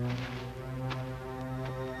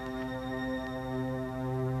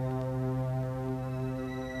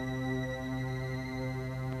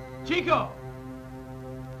 Chico!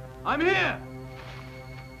 I'm here!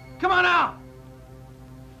 Come on out!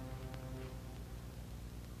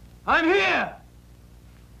 I'm here!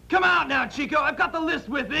 Come out now, Chico. I've got the list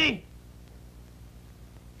with me.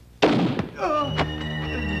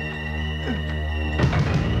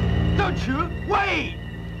 Don't shoot! Wait!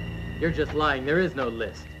 You're just lying. There is no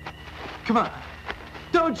list. Come on.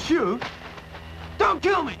 Don't shoot! Don't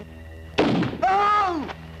kill me! No!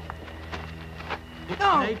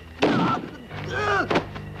 No! Snake. No!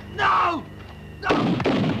 No! No!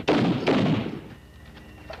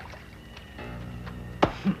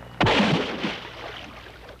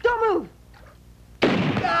 Don't move!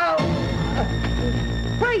 No!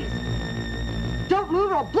 Freeze! Don't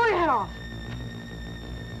move or I'll blow your head off!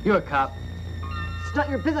 You're a cop. It's not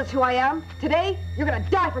your business who I am. Today, you're gonna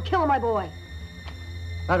die for killing my boy.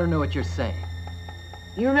 I don't know what you're saying.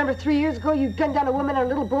 You remember 3 years ago you gunned down a woman and a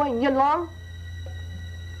little boy in Yuen Long?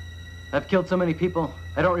 I've killed so many people,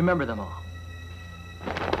 I don't remember them all.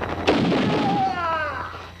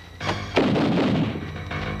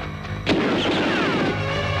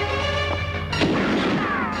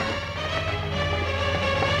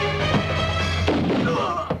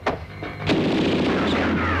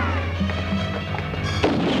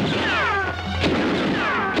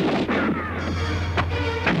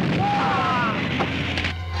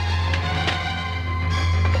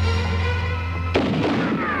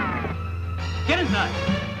 Get his knife!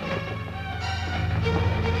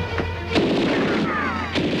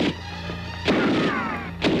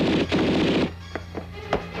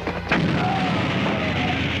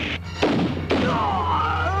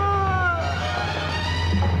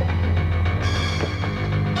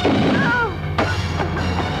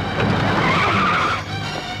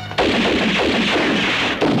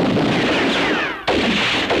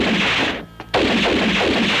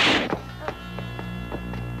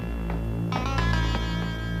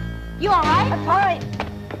 You all right? That's all right.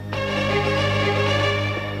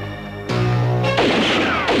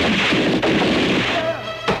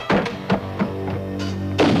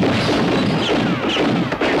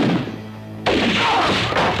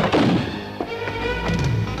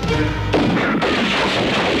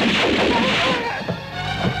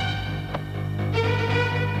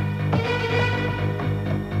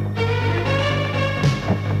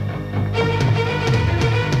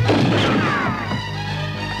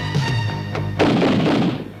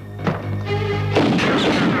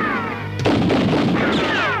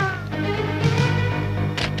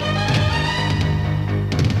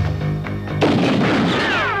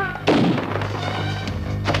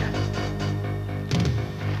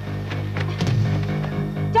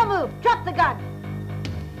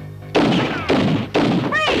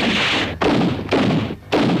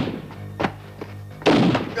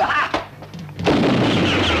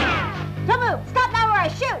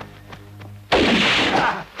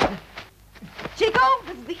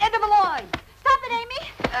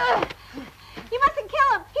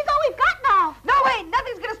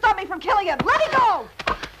 kill you. Let me go.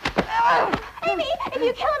 Amy, if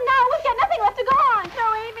you kill him now, we've got nothing left to go on.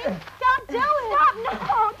 No, Amy, don't do it. Stop, no,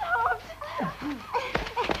 don't.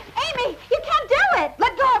 Amy, you can't do it.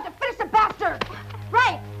 Let go of to finish the bastard.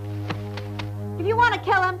 Right. If you want to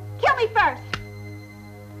kill him, kill me first.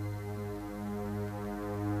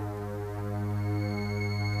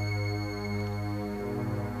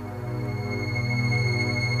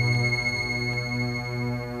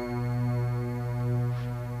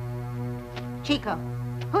 Chico,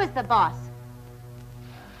 who is the boss?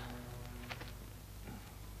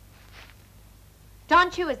 Don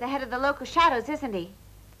Chu is the head of the local shadows, isn't he?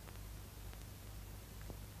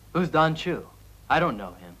 Who's Don Chu? I don't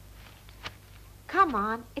know him. Come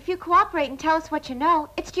on. If you cooperate and tell us what you know,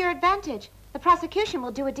 it's to your advantage. The prosecution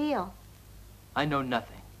will do a deal. I know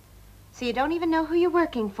nothing. So you don't even know who you're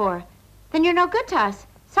working for. Then you're no good to us.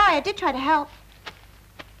 Sorry, I did try to help.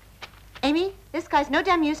 Amy, this guy's no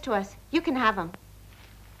damn use to us. You can have him.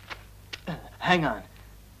 Hang on.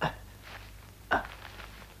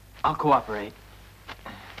 I'll cooperate.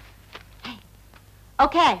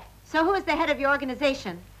 Okay, so who is the head of your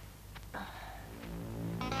organization?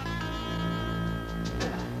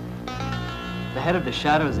 The head of the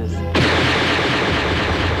shadows is...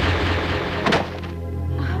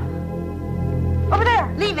 Over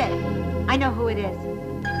there! Leave it! I know who it is.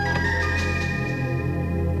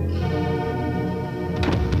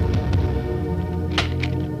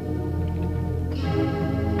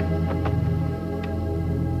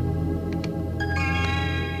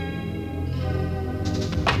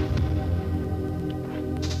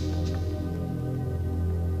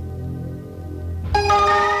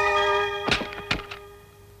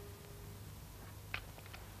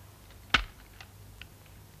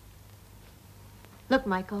 Look,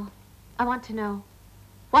 Michael, I want to know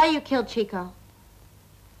why you killed Chico.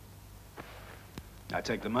 I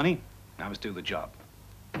take the money, I must do the job.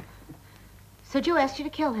 So Joe asked you to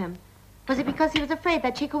kill him. Was it because he was afraid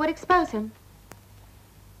that Chico would expose him?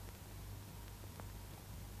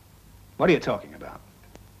 What are you talking about?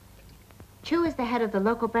 Chu is the head of the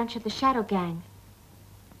local branch of the Shadow Gang.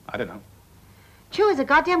 I don't know. Chu is a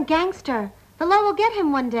goddamn gangster. The law will get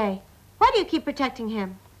him one day. Why do you keep protecting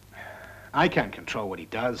him? I can't control what he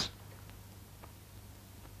does.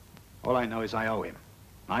 All I know is I owe him.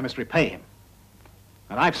 I must repay him.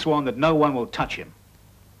 And I've sworn that no one will touch him.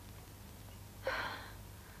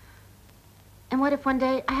 And what if one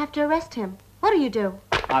day I have to arrest him? What do you do?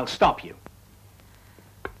 I'll stop you.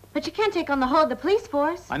 But you can't take on the whole of the police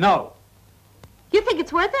force. I know. You think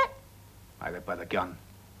it's worth it? I live by the gun.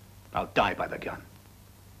 I'll die by the gun.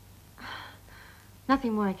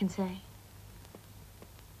 Nothing more I can say.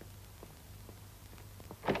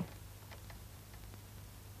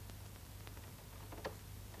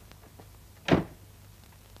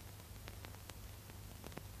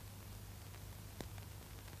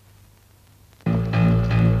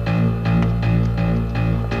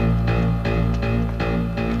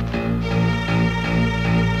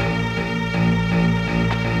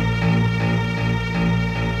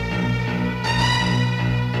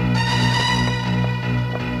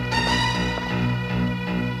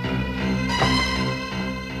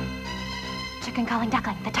 Calling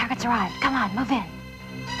Duckling. The target's arrived. Come on, move in.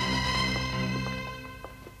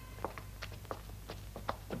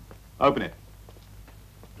 Open it.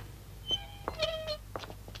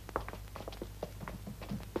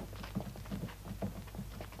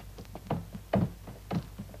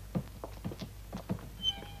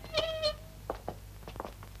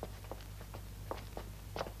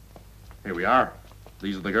 Here we are.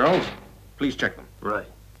 These are the girls. Please check them. Right.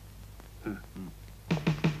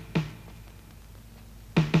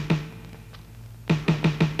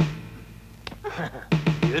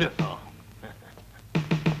 Beautiful.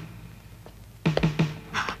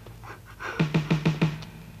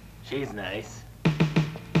 She's nice.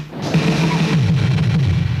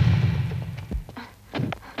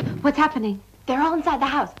 What's happening? They're all inside the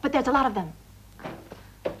house, but there's a lot of them.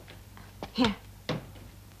 Here.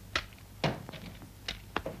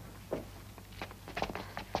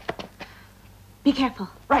 Be careful.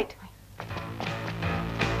 Right.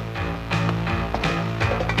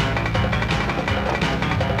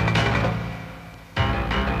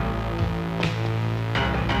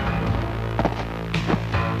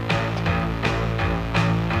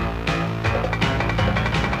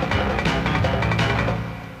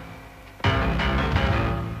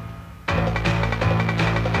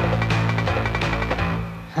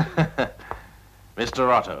 Mr.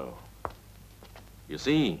 Otto, you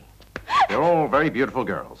see, they're all very beautiful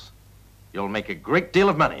girls. You'll make a great deal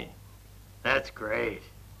of money. That's great.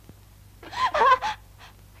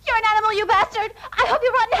 You're an animal. hell, you bastard! I hope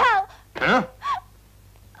you rot in hell!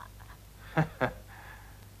 Huh?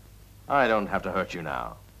 I don't have to hurt you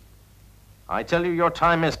now. I tell you, your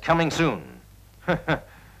time is coming soon.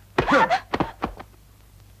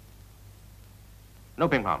 No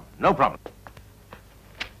ping pong, no problem.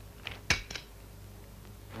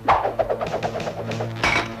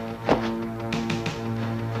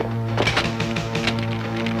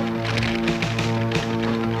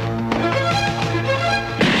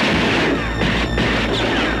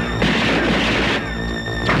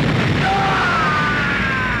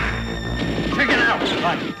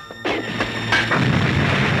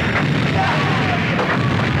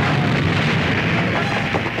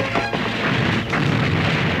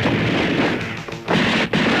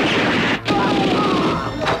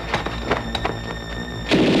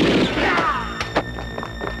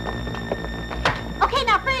 Okay,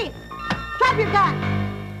 now freeze! Drop your gun!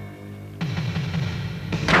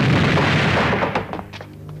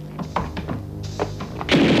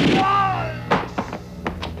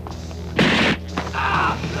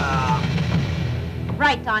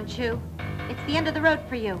 Right, Don Chu. It's the end of the road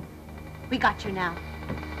for you. We got you now.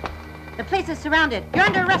 The place is surrounded. You're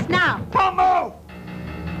under arrest now. Pombo!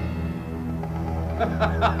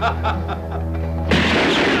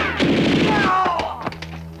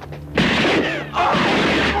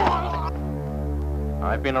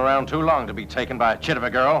 I've been around too long to be taken by a chit of a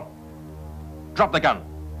girl. Drop the gun.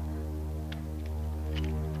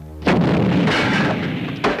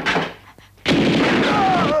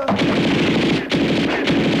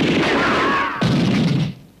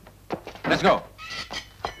 Let's go.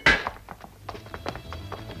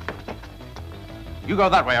 You go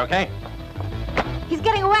that way, okay? He's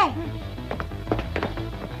getting away.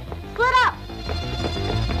 Split up.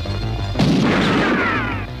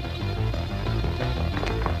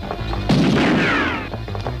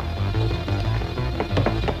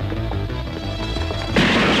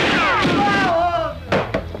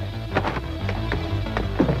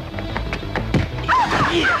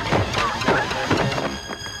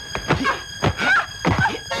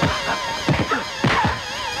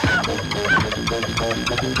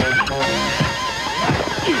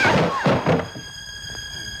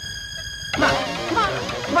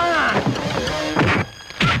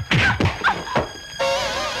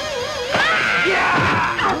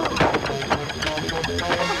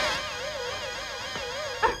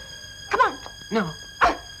 No.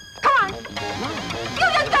 Come on. You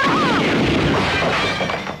just got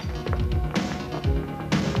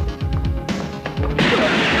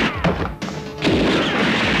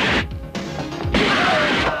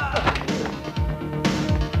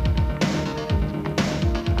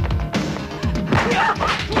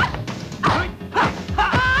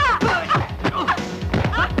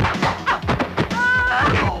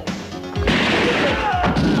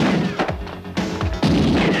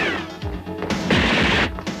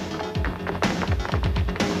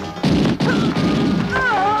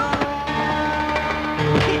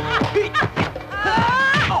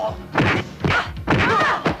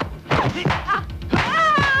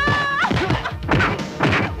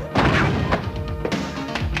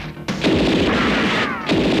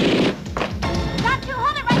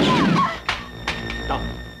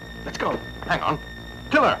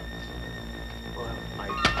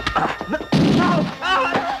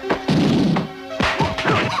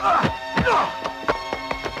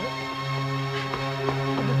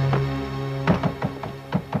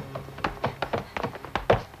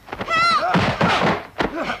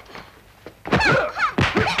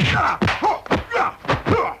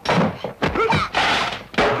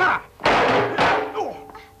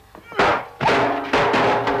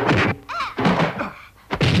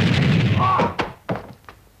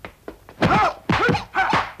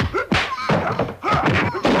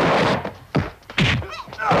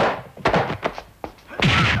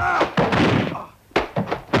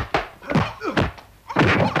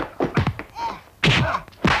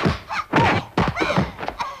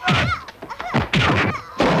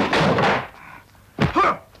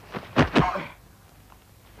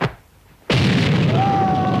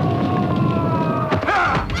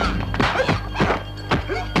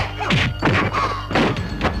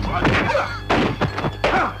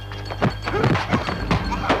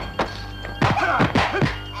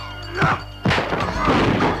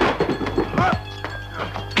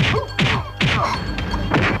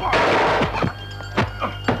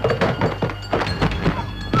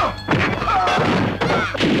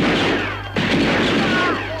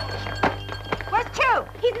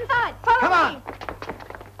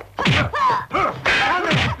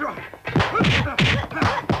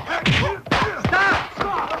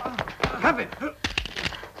Stop it.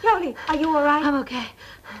 Yoli, are you all right? I'm okay.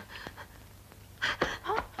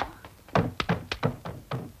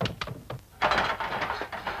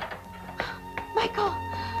 Michael!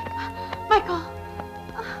 Michael!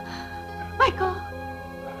 Michael!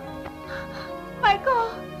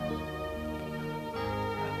 Michael!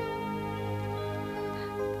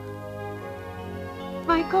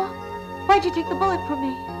 Michael, why'd you take the bullet from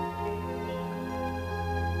me?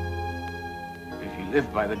 If you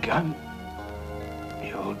live by the gun,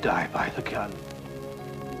 you'll die by the gun.